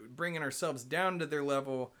 like, bringing ourselves down to their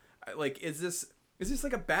level, like, is this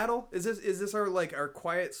like a battle? Is this our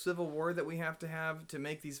quiet civil war that we have to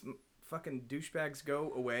make these fucking douchebags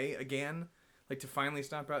go away again, like, to finally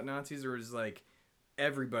stomp out Nazis? Or is, like,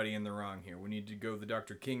 everybody in the wrong here? We need to go the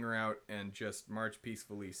Dr. King route and just march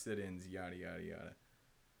peacefully, sit-ins, yada yada yada.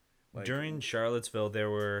 Like, during Charlottesville, there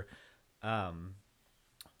were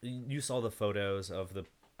you saw the photos of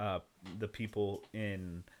the people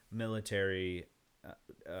in military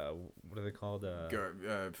what are they called?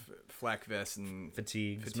 Flak vests and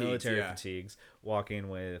fatigues, military fatigues, walking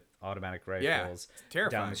with automatic rifles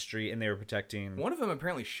down the street, and they were protecting. One of them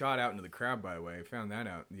apparently shot out into the crowd. By the way, I found that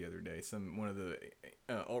out the other day. One of the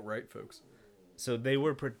alt-right folks. So they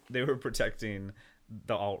were protecting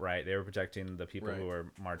the alt-right. They were protecting the people who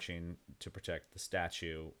were marching to protect the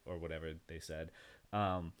statue or whatever they said.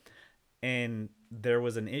 And there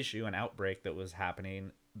was an outbreak that was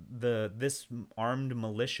happening. This armed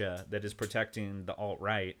militia that is protecting the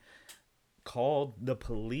alt-right called the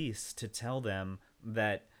police to tell them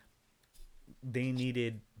that they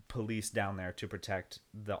needed police down there to protect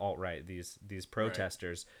the alt-right, these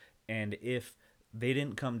protesters, and if they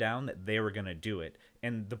didn't come down, that they were going to do it.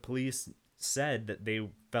 And the police said that they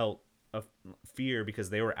felt a fear because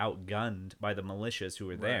they were outgunned by the militias who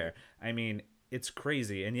were there. I mean, it's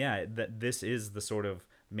crazy. And yeah, that this is the sort of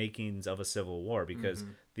makings of a civil war, because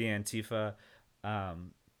the Antifa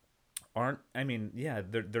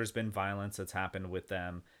there's been violence that's happened with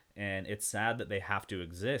them, and it's sad that they have to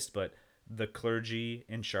exist. But the clergy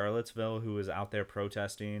in Charlottesville who was out there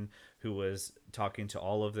protesting, who was talking to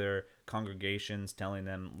all of their congregations, telling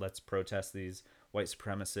them, let's protest these white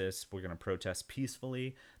supremacists, we're going to protest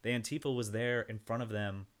peacefully. The Antifa was there in front of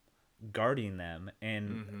them, guarding them.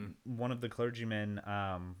 And one of the clergymen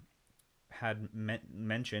had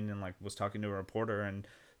mentioned and was talking to a reporter and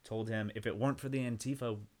told him, if it weren't for the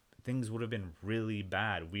Antifa, things would have been really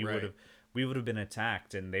bad. We would have been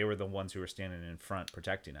attacked, and they were the ones who were standing in front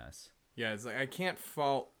protecting us. Yeah, it's like, I can't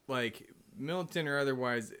fault, like, militant or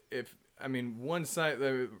otherwise, one side,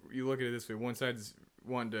 you look at it this way, one side's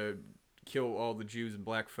wanting to kill all the Jews and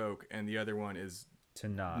black folk, and the other one is to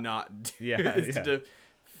not to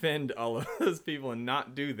defend all of those people and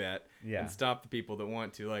not do that, and stop the people that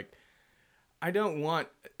want to. Like, I don't want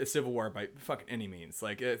a civil war by fucking any means.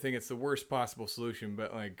 Like, I think it's the worst possible solution,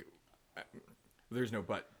 but, like, there's no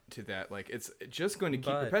but to that. Like, it's just going to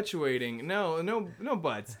keep perpetuating. No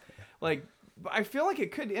buts. Like, I feel like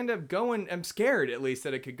it could end up going, I'm scared at least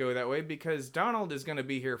that it could go that way, because Donald is going to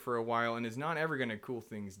be here for a while and is not ever going to cool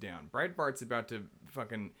things down. Breitbart's about to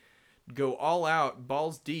fucking go all out,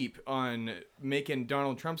 balls deep, on making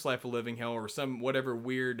Donald Trump's life a living hell, or some whatever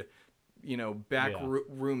weird, back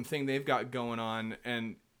room thing they've got going on,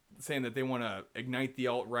 and saying that they want to ignite the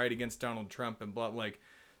alt-right against Donald Trump and blah. Like,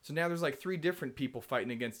 so now there's like 3 different people fighting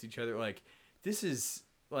against each other. Like, this is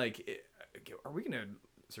like, are we going to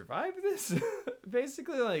survive this?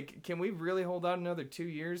 Basically, like, can we really hold out another 2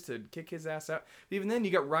 years to kick his ass out? But even then,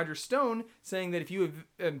 you got Roger Stone saying that if you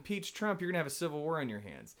impeach Trump, you're gonna have a civil war on your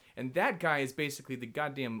hands, and that guy is basically the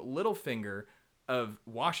goddamn Littlefinger of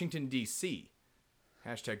Washington D.C.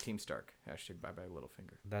 Hashtag Team Stark. Hashtag bye bye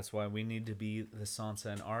Littlefinger. That's why we need to be the Sansa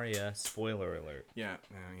and Arya. Spoiler alert. Yeah,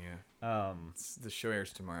 yeah. The show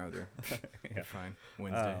airs tomorrow. They're fine.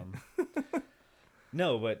 Wednesday.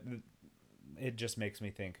 No, but it just makes me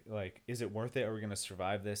think, like, is it worth it? Are we going to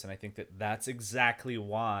survive this? And I think that that's exactly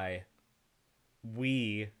why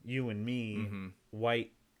we, you and me,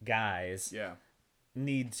 white guys,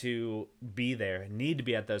 need to be there, need to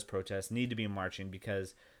be at those protests, need to be marching,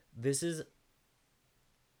 because this is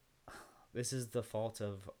the fault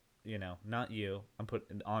of, you know, not you. I'm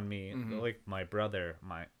putting it on me, like my brother,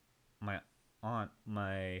 my aunt,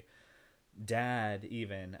 my dad,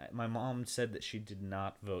 even. My mom said that she did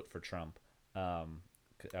not vote for Trump. I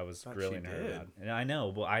was grilling her about it. And I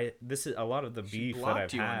know, but this is a lot of the beef that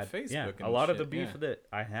I've had. A lot of the beef that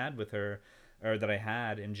I had with her, or that I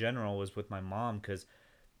had in general, was with my mom, because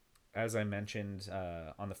as I mentioned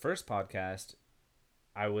on the first podcast,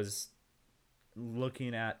 I was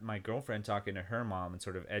looking at my girlfriend talking to her mom and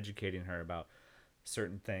sort of educating her about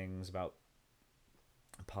certain things about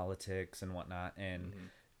politics and whatnot, and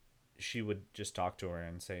she would just talk to her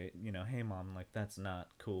and say, you know, hey mom, like, that's not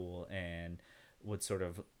cool, and would sort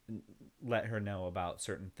of let her know about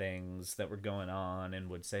certain things that were going on, and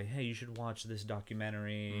would say, hey, you should watch this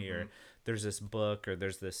documentary, or there's this book, or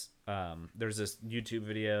there's this YouTube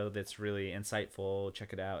video that's really insightful,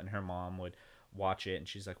 check it out. And her mom would watch it, and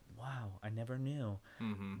she's like, wow, I never knew.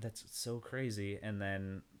 That's so crazy. And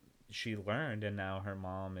then she learned, and now her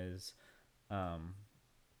mom is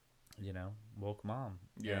you know, woke mom.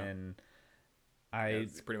 And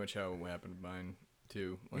that's pretty much how it happened to mine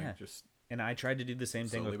too. Like, just, and I tried to do the same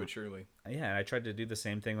thing slowly but surely. Yeah, I tried to do the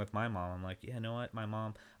same thing with my mom. I'm like, yeah, you know what, my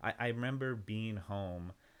mom, I remember being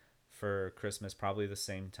home for Christmas, probably the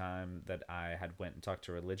same time that I had went and talked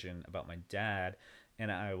to religion about my dad,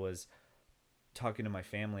 and I was talking to my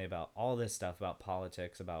family about all this stuff, about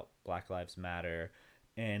politics, about Black Lives Matter,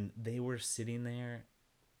 and they were sitting there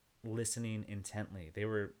listening intently. They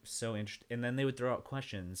were so interested, and then they would throw out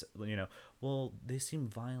questions, you know, well, they seem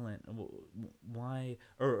violent, why,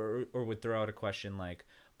 or would throw out a question like,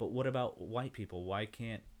 but what about white people? Why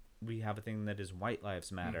can't we have a thing that is white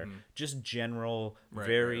lives matter? Just general,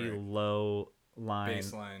 very low line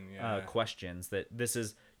baseline, questions. That this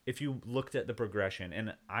is, if you looked at the progression,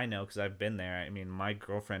 and I know because I've been there, I mean, my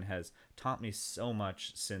girlfriend has taught me so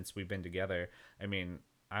much since we've been together. I mean,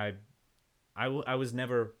 I was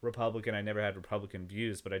never Republican. I never had Republican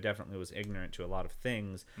views, but I definitely was ignorant to a lot of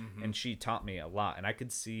things. And she taught me a lot. And I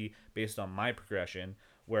could see, based on my progression,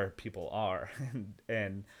 where people are.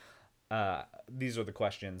 and these are the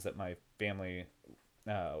questions that my family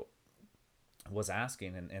was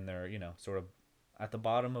asking. And they're, you know, sort of at the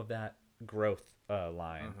bottom of that growth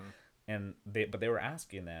line. And they were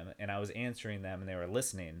asking them, and I was answering them, and they were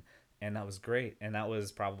listening. And that was great. And that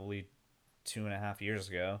was probably 2.5 years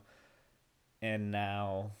ago. And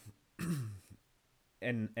now,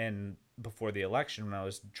 and before the election, when I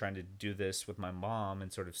was trying to do this with my mom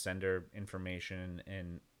and sort of send her information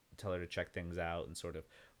and tell her to check things out, and sort of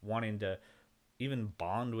wanting to even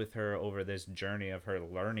bond with her over this journey of her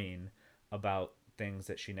learning about things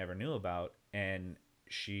that she never knew about, and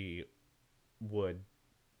she would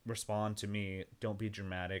respond to me, don't be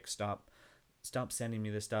dramatic, stop sending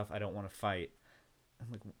me this stuff, I don't want to fight.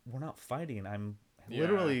 I'm like, we're not fighting, I'm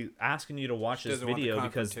literally asking you to watch this video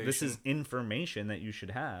because this is information that you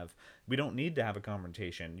should have. We don't need to have a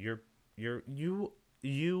confrontation. You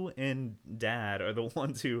and Dad are the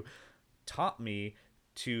ones who taught me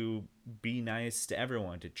to be nice to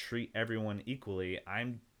everyone, to treat everyone equally.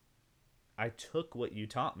 I took what you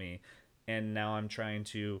taught me, and now I'm trying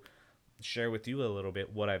to share with you a little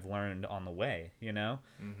bit what I've learned on the way, you know?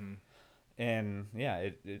 And yeah,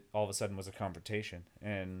 it all of a sudden was a confrontation,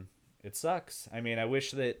 and it sucks. I mean, I wish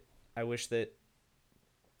that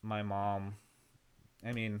my mom,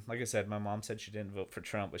 I mean, like I said, my mom said she didn't vote for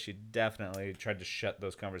Trump, but she definitely tried to shut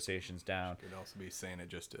those conversations down. She could also be saying it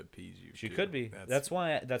just to appease you. She could be. That's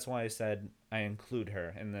why I said I include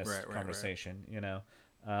her in this conversation, you know?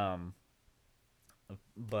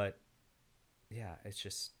 But yeah, it's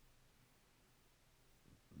just,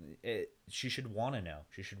 she should want to know.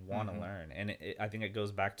 She should want to learn. And I think it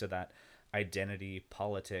goes back to that identity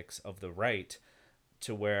politics of the right,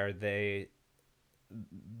 to where they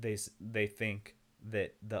think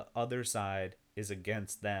that the other side is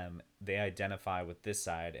against them. They identify with this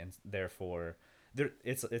side, and therefore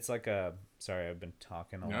It's like a, sorry, I've been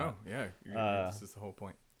talking a lot. No, yeah, this is the whole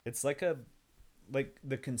point. It's like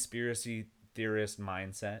the conspiracy theorist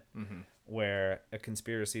mindset, where a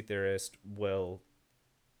conspiracy theorist will,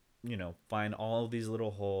 find all of these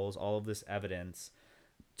little holes, all of this evidence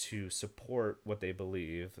to support what they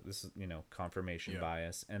believe. This is, confirmation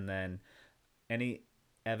bias. And then any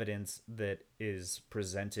evidence that is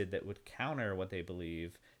presented that would counter what they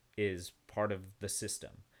believe is part of the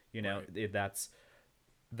system. Right. That's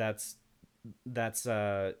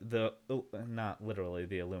the, not literally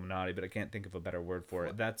the Illuminati, but I can't think of a better word for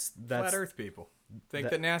it. That's Flat Earth people think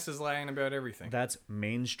that NASA's lying about everything. That's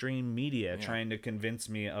mainstream media trying to convince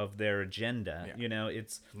me of their agenda.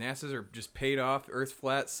 It's NASA's are just paid off. Earth's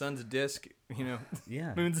flat, sun's a disc.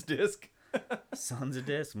 Yeah, moon's a disc. Sun's a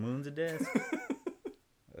disc, moon's a disc.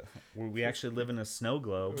 We actually live in a snow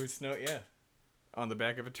globe. On the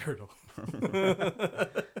back of a turtle.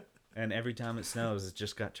 And every time it snows, it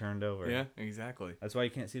just got turned over. Yeah, exactly. That's why you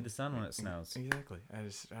can't see the sun when it snows. Exactly. I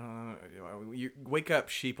don't know. You wake up,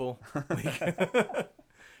 sheeple.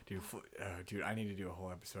 Dude, I need to do a whole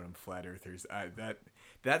episode on flat earthers.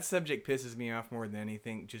 That subject pisses me off more than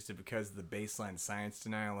anything, just because of the baseline science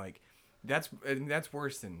denial. Like, that's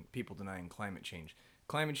worse than people denying climate change.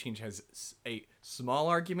 Climate change has a small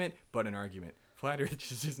argument, but an argument. Flat Earth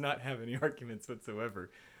just does not have any arguments whatsoever.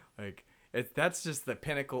 Like, that's just the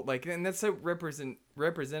pinnacle. Like, and that's so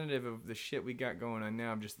representative of the shit we got going on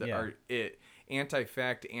now. Just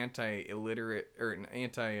anti-fact, anti-illiterate, or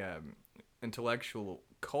anti-intellectual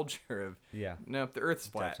culture of no, the Earth's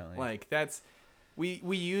flat. Definitely. Like, that's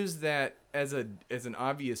we use that as an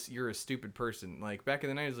obvious, you're a stupid person. Like, back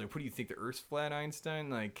in the 90s, like, what do you think, the Earth's flat, Einstein?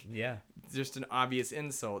 Like, just an obvious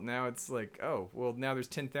insult. Now it's like, oh, well, now there's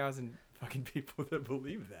 10,000 fucking people that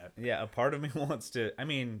believe that. Yeah, a part of me wants to, I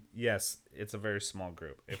mean, yes, it's a very small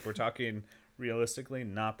group. If we're talking realistically,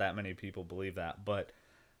 not that many people believe that, but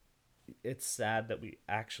it's sad that we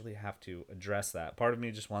actually have to address that. Part of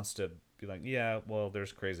me just wants to be like, yeah, well,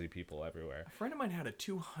 there's crazy people everywhere. A friend of mine had a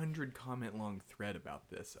 200 comment long thread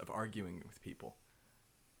about this, of arguing with people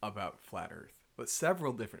about flat Earth. But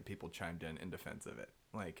several different people chimed in defense of it.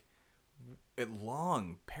 Like,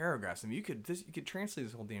 long paragraphs. I mean, you could translate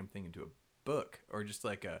this whole damn thing into a book, or just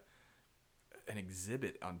like an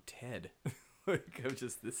exhibit on TED. Like, of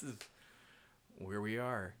just, this is where we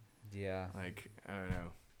are. Yeah. Like, I don't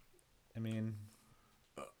know. I mean,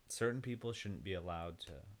 certain people shouldn't be allowed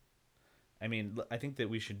to. I mean, I think that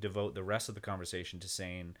we should devote the rest of the conversation to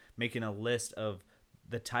making a list of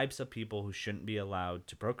the types of people who shouldn't be allowed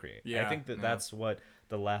to procreate. Yeah, I think that's what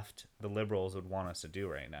the left, the liberals, would want us to do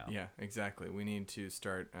right now. Yeah, exactly. We need to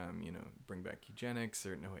start, bring back eugenics,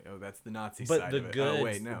 or that's the Nazi side of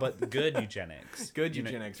it. But good eugenics. Good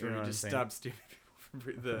eugenics, where we just stop stupid people from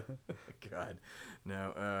the. God,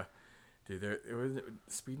 no. Dude,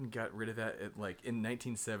 Sweden got rid of that in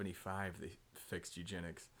 1975. They fixed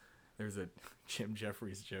eugenics. There's a Jim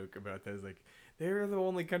Jeffries joke about that. It's like, they were the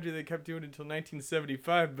only country that kept doing it until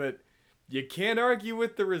 1975, but you can't argue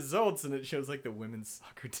with the results. And it shows like the women's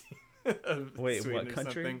soccer team of Wait, Sweden what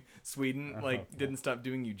country? Something. Sweden didn't stop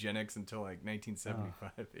doing eugenics until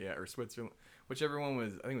 1975. Yeah, or Switzerland, whichever one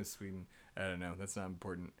was. I think it was Sweden. I don't know. That's not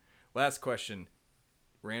important. Last question.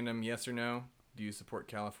 Random yes or no. Do you support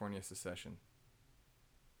California secession?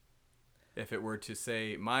 If it were to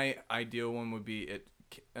say, my ideal one would be it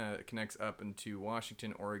connects up into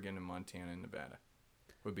Washington, Oregon, and Montana and Nevada.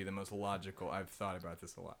 Would be the most logical. I've thought about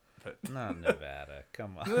this a lot. But not Nevada.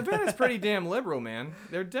 Come on. Nevada's pretty damn liberal, man.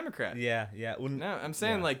 They're Democrat. Yeah. No, I'm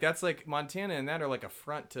saying that's like Montana and that are like a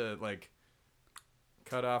front to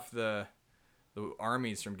cut off the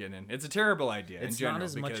armies from getting in. It's a terrible idea. It's in general, not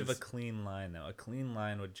as much of a clean line, though. A clean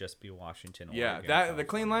line would just be Washington. Oregon, the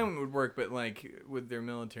clean line would work, but with their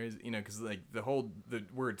militaries, because the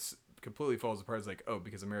words completely falls apart. It's like,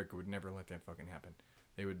 because America would never let that fucking happen.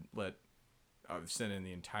 They would send in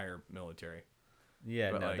the entire military.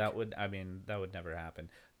 Yeah, but that would never happen.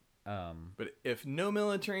 But if no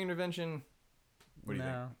military intervention, what do you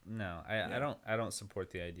think? No, I don't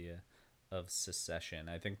support the idea of secession.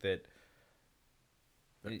 I think that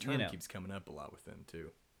term keeps coming up a lot with them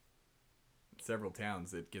too. Several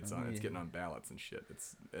towns it gets on. It's getting on ballots and shit.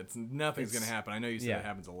 It's nothing's gonna happen. I know you said it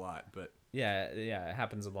happens a lot, but it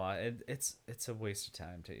happens a lot. It's a waste of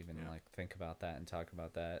time to even think about that and talk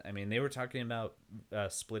about that. I mean, they were talking about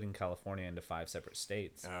splitting California into 5 separate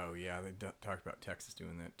states. Oh yeah, they talked about Texas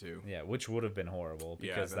doing that too. Yeah, which would have been horrible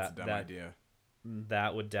because that's a dumb idea.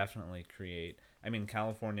 That would definitely create. I mean,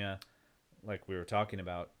 California, like we were talking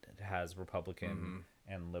about, has Republican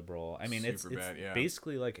and liberal. I mean, it's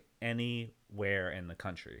basically like anywhere in the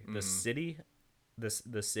country. The city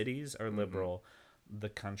the cities are liberal, the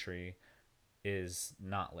country is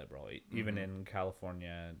not liberal. Even in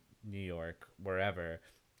California, New York, wherever,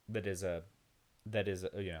 that is a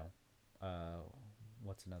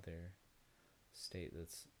what's another state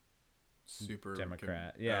that's super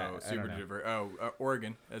Democrat? super diverse.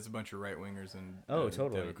 Oregon has a bunch of right wingers and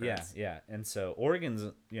totally. Democrats. Yeah. And so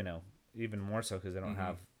Oregon's, even more so because they don't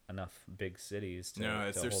have enough big cities to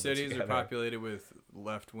No, to their hold cities it are together. populated with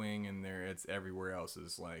left wing, and it's everywhere else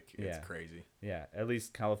is like it's crazy. Yeah, at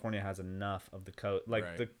least California has enough of the coast. Like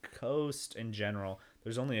Right. the coast in general,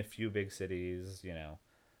 there's only a few big cities,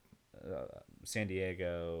 San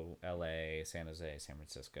Diego, LA, San Jose, San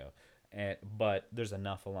Francisco. But there's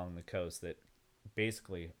enough along the coast that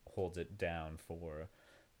basically holds it down for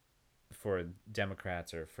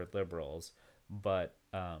Democrats or for liberals. But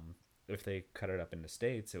if they cut it up into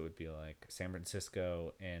states, it would be like San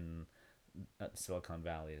Francisco and Silicon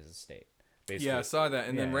Valley is a state. Basically. Yeah, I saw that,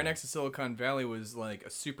 and then Yeah, right yeah. next to Silicon Valley was like a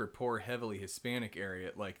super poor, heavily Hispanic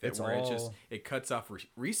area, like that, It's where all- it cuts off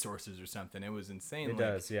resources or something. It was insane. It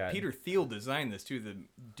does, yeah. Peter Thiel designed this too, the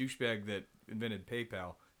douchebag that invented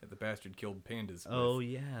PayPal, that the bastard killed pandas. Oh with.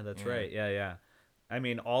 yeah, that's Yeah. right. Yeah. I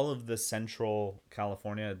mean, all of the central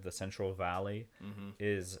California, the Central Valley,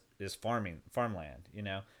 is farmland,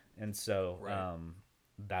 and so Right.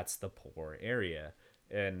 that's the poor area,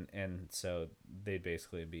 and so they'd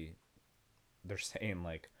basically they're saying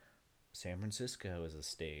like San Francisco is a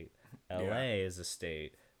state, LA is a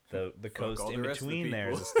state, the coast all in the rest of the between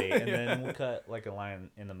there is people. a state, and then we'll cut like a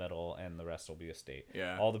line in the middle, and the rest will be a state.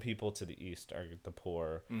 Yeah. All the people to the east are the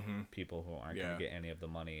poor people who aren't Yeah. going to get any of the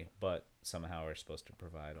money, but somehow are supposed to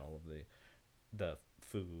provide all of the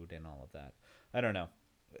food and all of that. I don't know.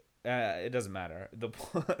 It doesn't matter. The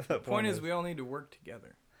Point is, we all need to work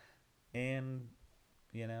together and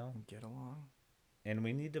and get along. and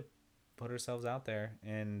we need to put ourselves out there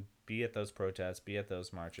and be at those protests, be at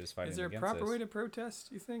those marches, fighting Is there a against proper this. way to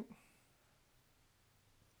protest, you think?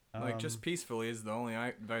 Like, just Um, peacefully is the only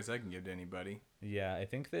advice I can give to anybody. Yeah, I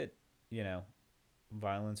think that,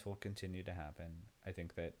 violence will continue to happen. I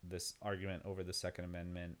think that this argument over the Second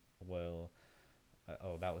Amendment will.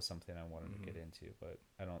 That was something I wanted to get into, but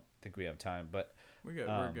I don't think we have time. But We're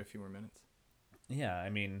got a few more minutes. yeah, I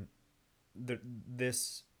mean,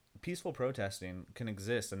 this peaceful protesting can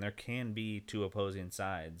exist, and there can be two opposing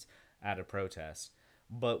sides at a protest.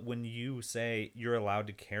 But when you say you're allowed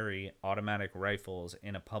to carry automatic rifles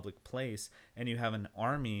in a public place and you have an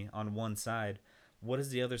army on one side, what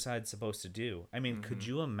is the other side supposed to do? I mean, could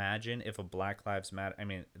you imagine if a Black Lives Matter... I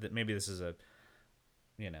mean, maybe this is a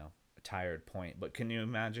tired point, but can you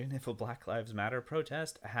imagine if a Black Lives Matter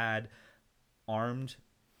protest had armed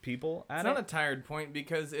people at It's it? not a tired point,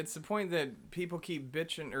 because it's the point that people keep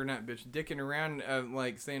dicking around,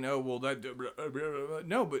 like saying, "Oh, well, that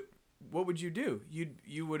no," but what would you do?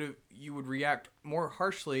 You would react more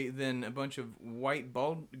harshly than a bunch of white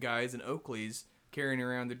bald guys in Oakleys carrying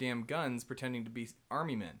around their damn guns, pretending to be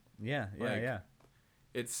army men. Yeah. Like,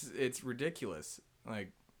 It's ridiculous.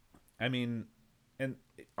 Like, I mean, and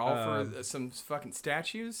all for some fucking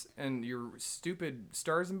statues and your stupid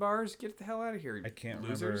stars and bars. Get the hell out of here, I can't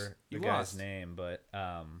losers. remember the You guy's lost. name, but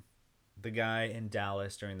the guy in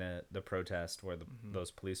Dallas during the protest where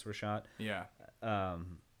those police were shot, Yeah.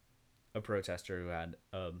 a protester who had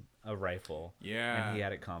a rifle, Yeah. and he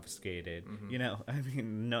had it confiscated. I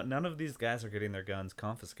mean, none of these guys are getting their guns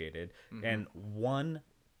confiscated, and one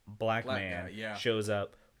black man guy, yeah. shows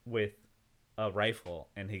up with a rifle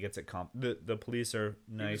and he gets it the police are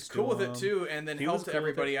nice. He was cool with it too, and then He was helped cool with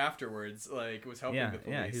everybody afterwards. Like, was helping the police.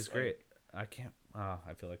 Yeah, he's Like, great. I can't.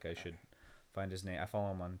 I feel like I should find his name. I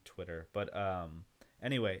follow him on Twitter. But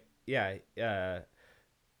anyway, yeah.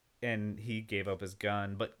 And he gave up his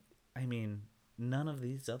gun, but I mean, none of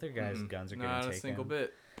these other guys' guns are getting Not taken. a single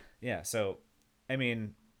bit. Yeah. So, I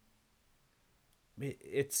mean,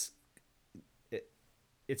 it's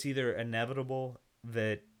either inevitable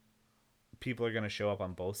that people are going to show up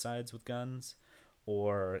on both sides with guns,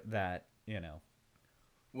 or that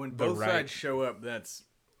When the both right- sides show up, that's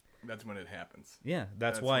when it happens. yeah,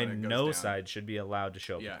 that's That's why when it goes no down. side should be allowed to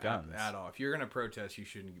show up Yeah, with guns. at all. If you're gonna protest, you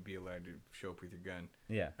shouldn't be allowed to show up with your gun.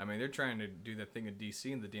 Yeah. I mean, they're trying to do that thing in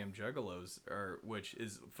DC, and the damn juggalos which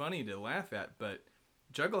is funny to laugh at, but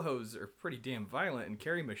juggalos are pretty damn violent and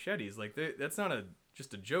carry machetes. Like, that's not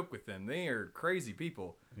just a joke with them. They are crazy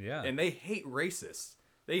people. Yeah. And they hate racists.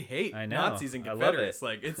 They hate I know. Nazis and I love Confederates. it.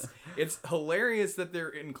 Like, it's hilarious that they're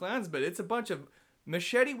in clowns, but it's a bunch of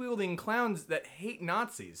machete wielding clowns that hate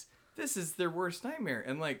Nazis. This is their worst nightmare.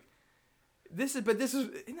 And like, isn't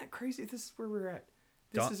that crazy? This is where we're at.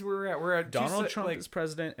 this is where we're at. We're at Donald Trump is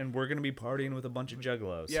president, and we're gonna be partying with a bunch of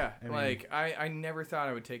juggalos. Yeah, I never thought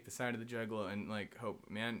I would take the side of the juggalo and like hope,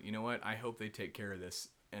 man. You know what? I hope they take care of this,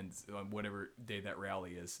 and whatever day that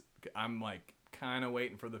rally is, I'm like kind of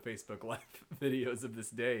waiting for the Facebook Live videos of this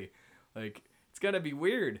day. Like it's gotta be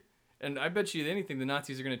weird, and I bet you anything the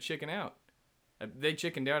Nazis are gonna chicken out. They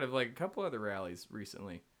chickened out of like a couple other rallies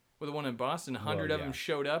recently. Well, the one in Boston, 100 of them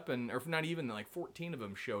showed up, or not even, like 14 of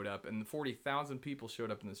them showed up, and 40,000 people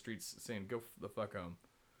showed up in the streets saying, "Go the fuck home."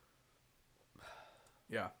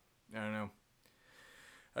 Yeah, I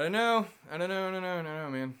don't know,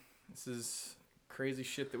 man. This is crazy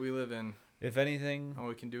shit that we live in. If anything, all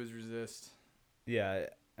we can do is resist. Yeah,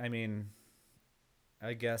 I mean,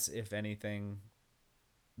 I guess if anything,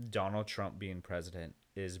 Donald Trump being president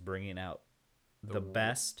is bringing out the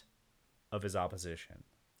best of his opposition.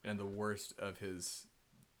 And the worst of his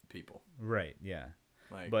people. Right, yeah.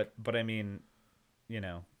 Like, but I mean, you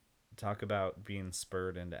know, talk about being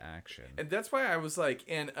spurred into action. And that's why I was like,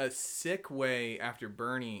 in a sick way after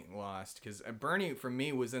Bernie lost, because Bernie, for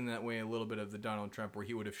me, was in that way a little bit of the Donald Trump where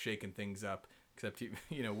he would have shaken things up, except he,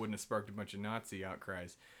 wouldn't have sparked a bunch of Nazi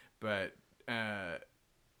outcries. But,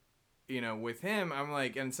 with him, I'm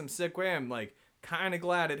like, in some sick way, I'm like, kind of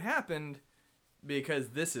glad it happened. Because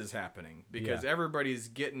this is happening. Because everybody's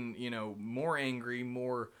getting, more angry,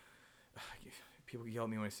 more... People yell at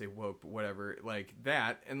me when I say woke, but whatever. Like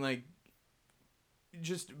that. And, like,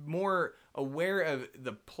 just more aware of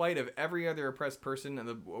the plight of every other oppressed person. And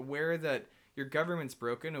aware that your government's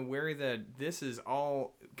broken. Aware that this is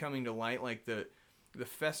all coming to light. Like, the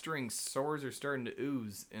festering sores are starting to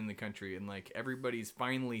ooze in the country. And, like, everybody's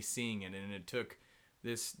finally seeing it. And it took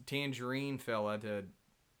this Tangerine fella to,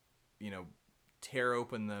 tear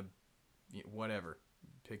open the whatever.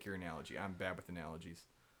 Pick your analogy. I'm bad with analogies.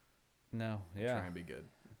 No, yeah. Try and be good.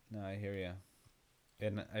 No, I hear you.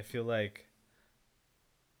 And I feel like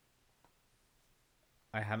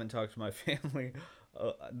I haven't talked to my family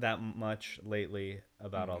that much lately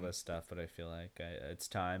about all this stuff, but I feel like it's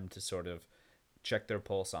time to sort of check their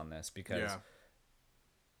pulse on this because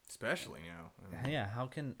especially now. Yeah, how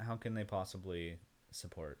can they possibly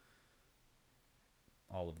support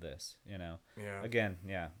all of this, Yeah. Again,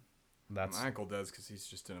 yeah. That's my uncle does because he's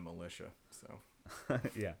just in a militia, so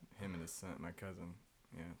yeah. Him and his son, my cousin.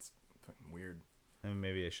 Yeah, it's fucking weird. And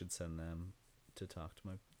maybe I should send them to talk to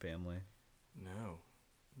my family. No,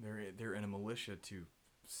 they're in a militia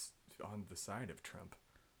on the side of Trump.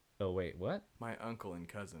 Oh wait, what? My uncle and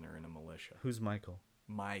cousin are in a militia. Who's Michael?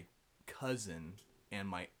 My cousin and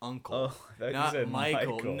my uncle. Oh, not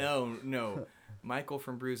Michael. No. Michael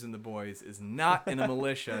from Bruising the Boys is not in a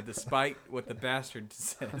militia, despite what the bastard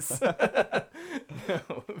says.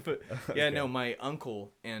 No, my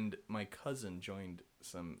uncle and my cousin joined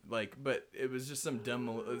some, but it was just some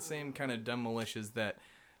same kind of dumb militias that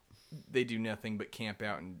they do nothing but camp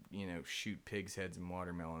out and, shoot pigs' heads and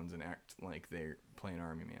watermelons and act like they're playing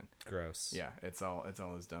Army Man. Gross. Yeah, it's all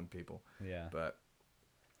those dumb people. Yeah. But,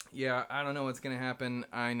 yeah, I don't know what's going to happen.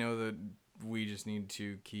 I know that we just need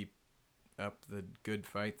to keep up the good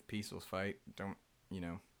fight, the peaceful fight. Don't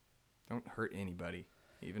hurt anybody.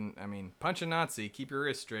 Punch a Nazi, keep your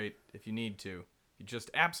wrist straight if you need to. You just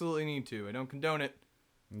absolutely need to. I don't condone it.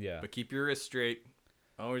 Yeah. But keep your wrist straight.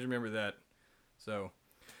 Always remember that. So,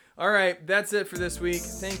 all right, that's it for this week.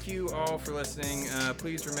 Thank you all for listening.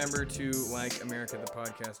 Please remember to like America the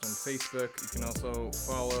Podcast on Facebook. You can also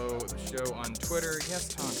follow the show on Twitter. Yes,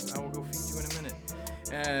 Tom, I will go feed you in a minute.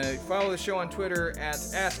 Follow the show on Twitter at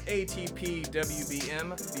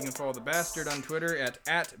ATPWBM. You can follow the Bastard on Twitter at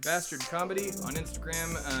BastardComedy. On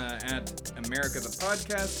Instagram at America the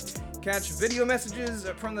Podcast. Catch video messages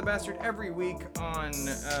from the Bastard every week on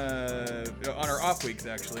our off weeks,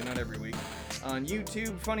 actually, not every week. On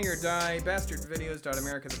YouTube, Funny or Die,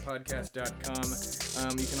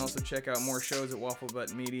 bastardvideos.americathePodcast.com. You can also check out more shows at Waffle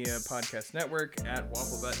Butt Media Podcast Network at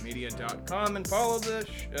wafflebuttmedia.com and follow the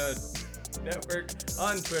network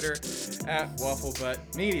on Twitter at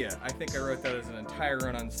WaffleButtMedia. I think I wrote that as an entire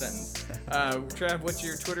run-on sentence. Trav, what's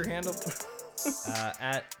your Twitter handle?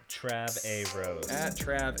 At Trav A. Rose. At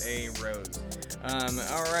Trav A. Rose.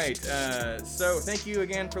 All right. So thank you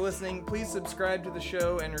again for listening. Please subscribe to the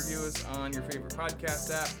show and review us on your favorite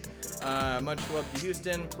podcast app. Much love to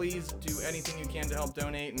Houston. Please do anything you can to help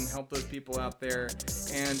donate and help those people out there.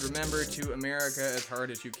 And remember to America as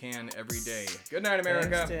hard as you can every day. Good night,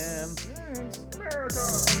 America. Thanks, Tim. Thanks, America.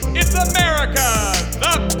 It's America,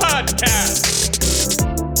 the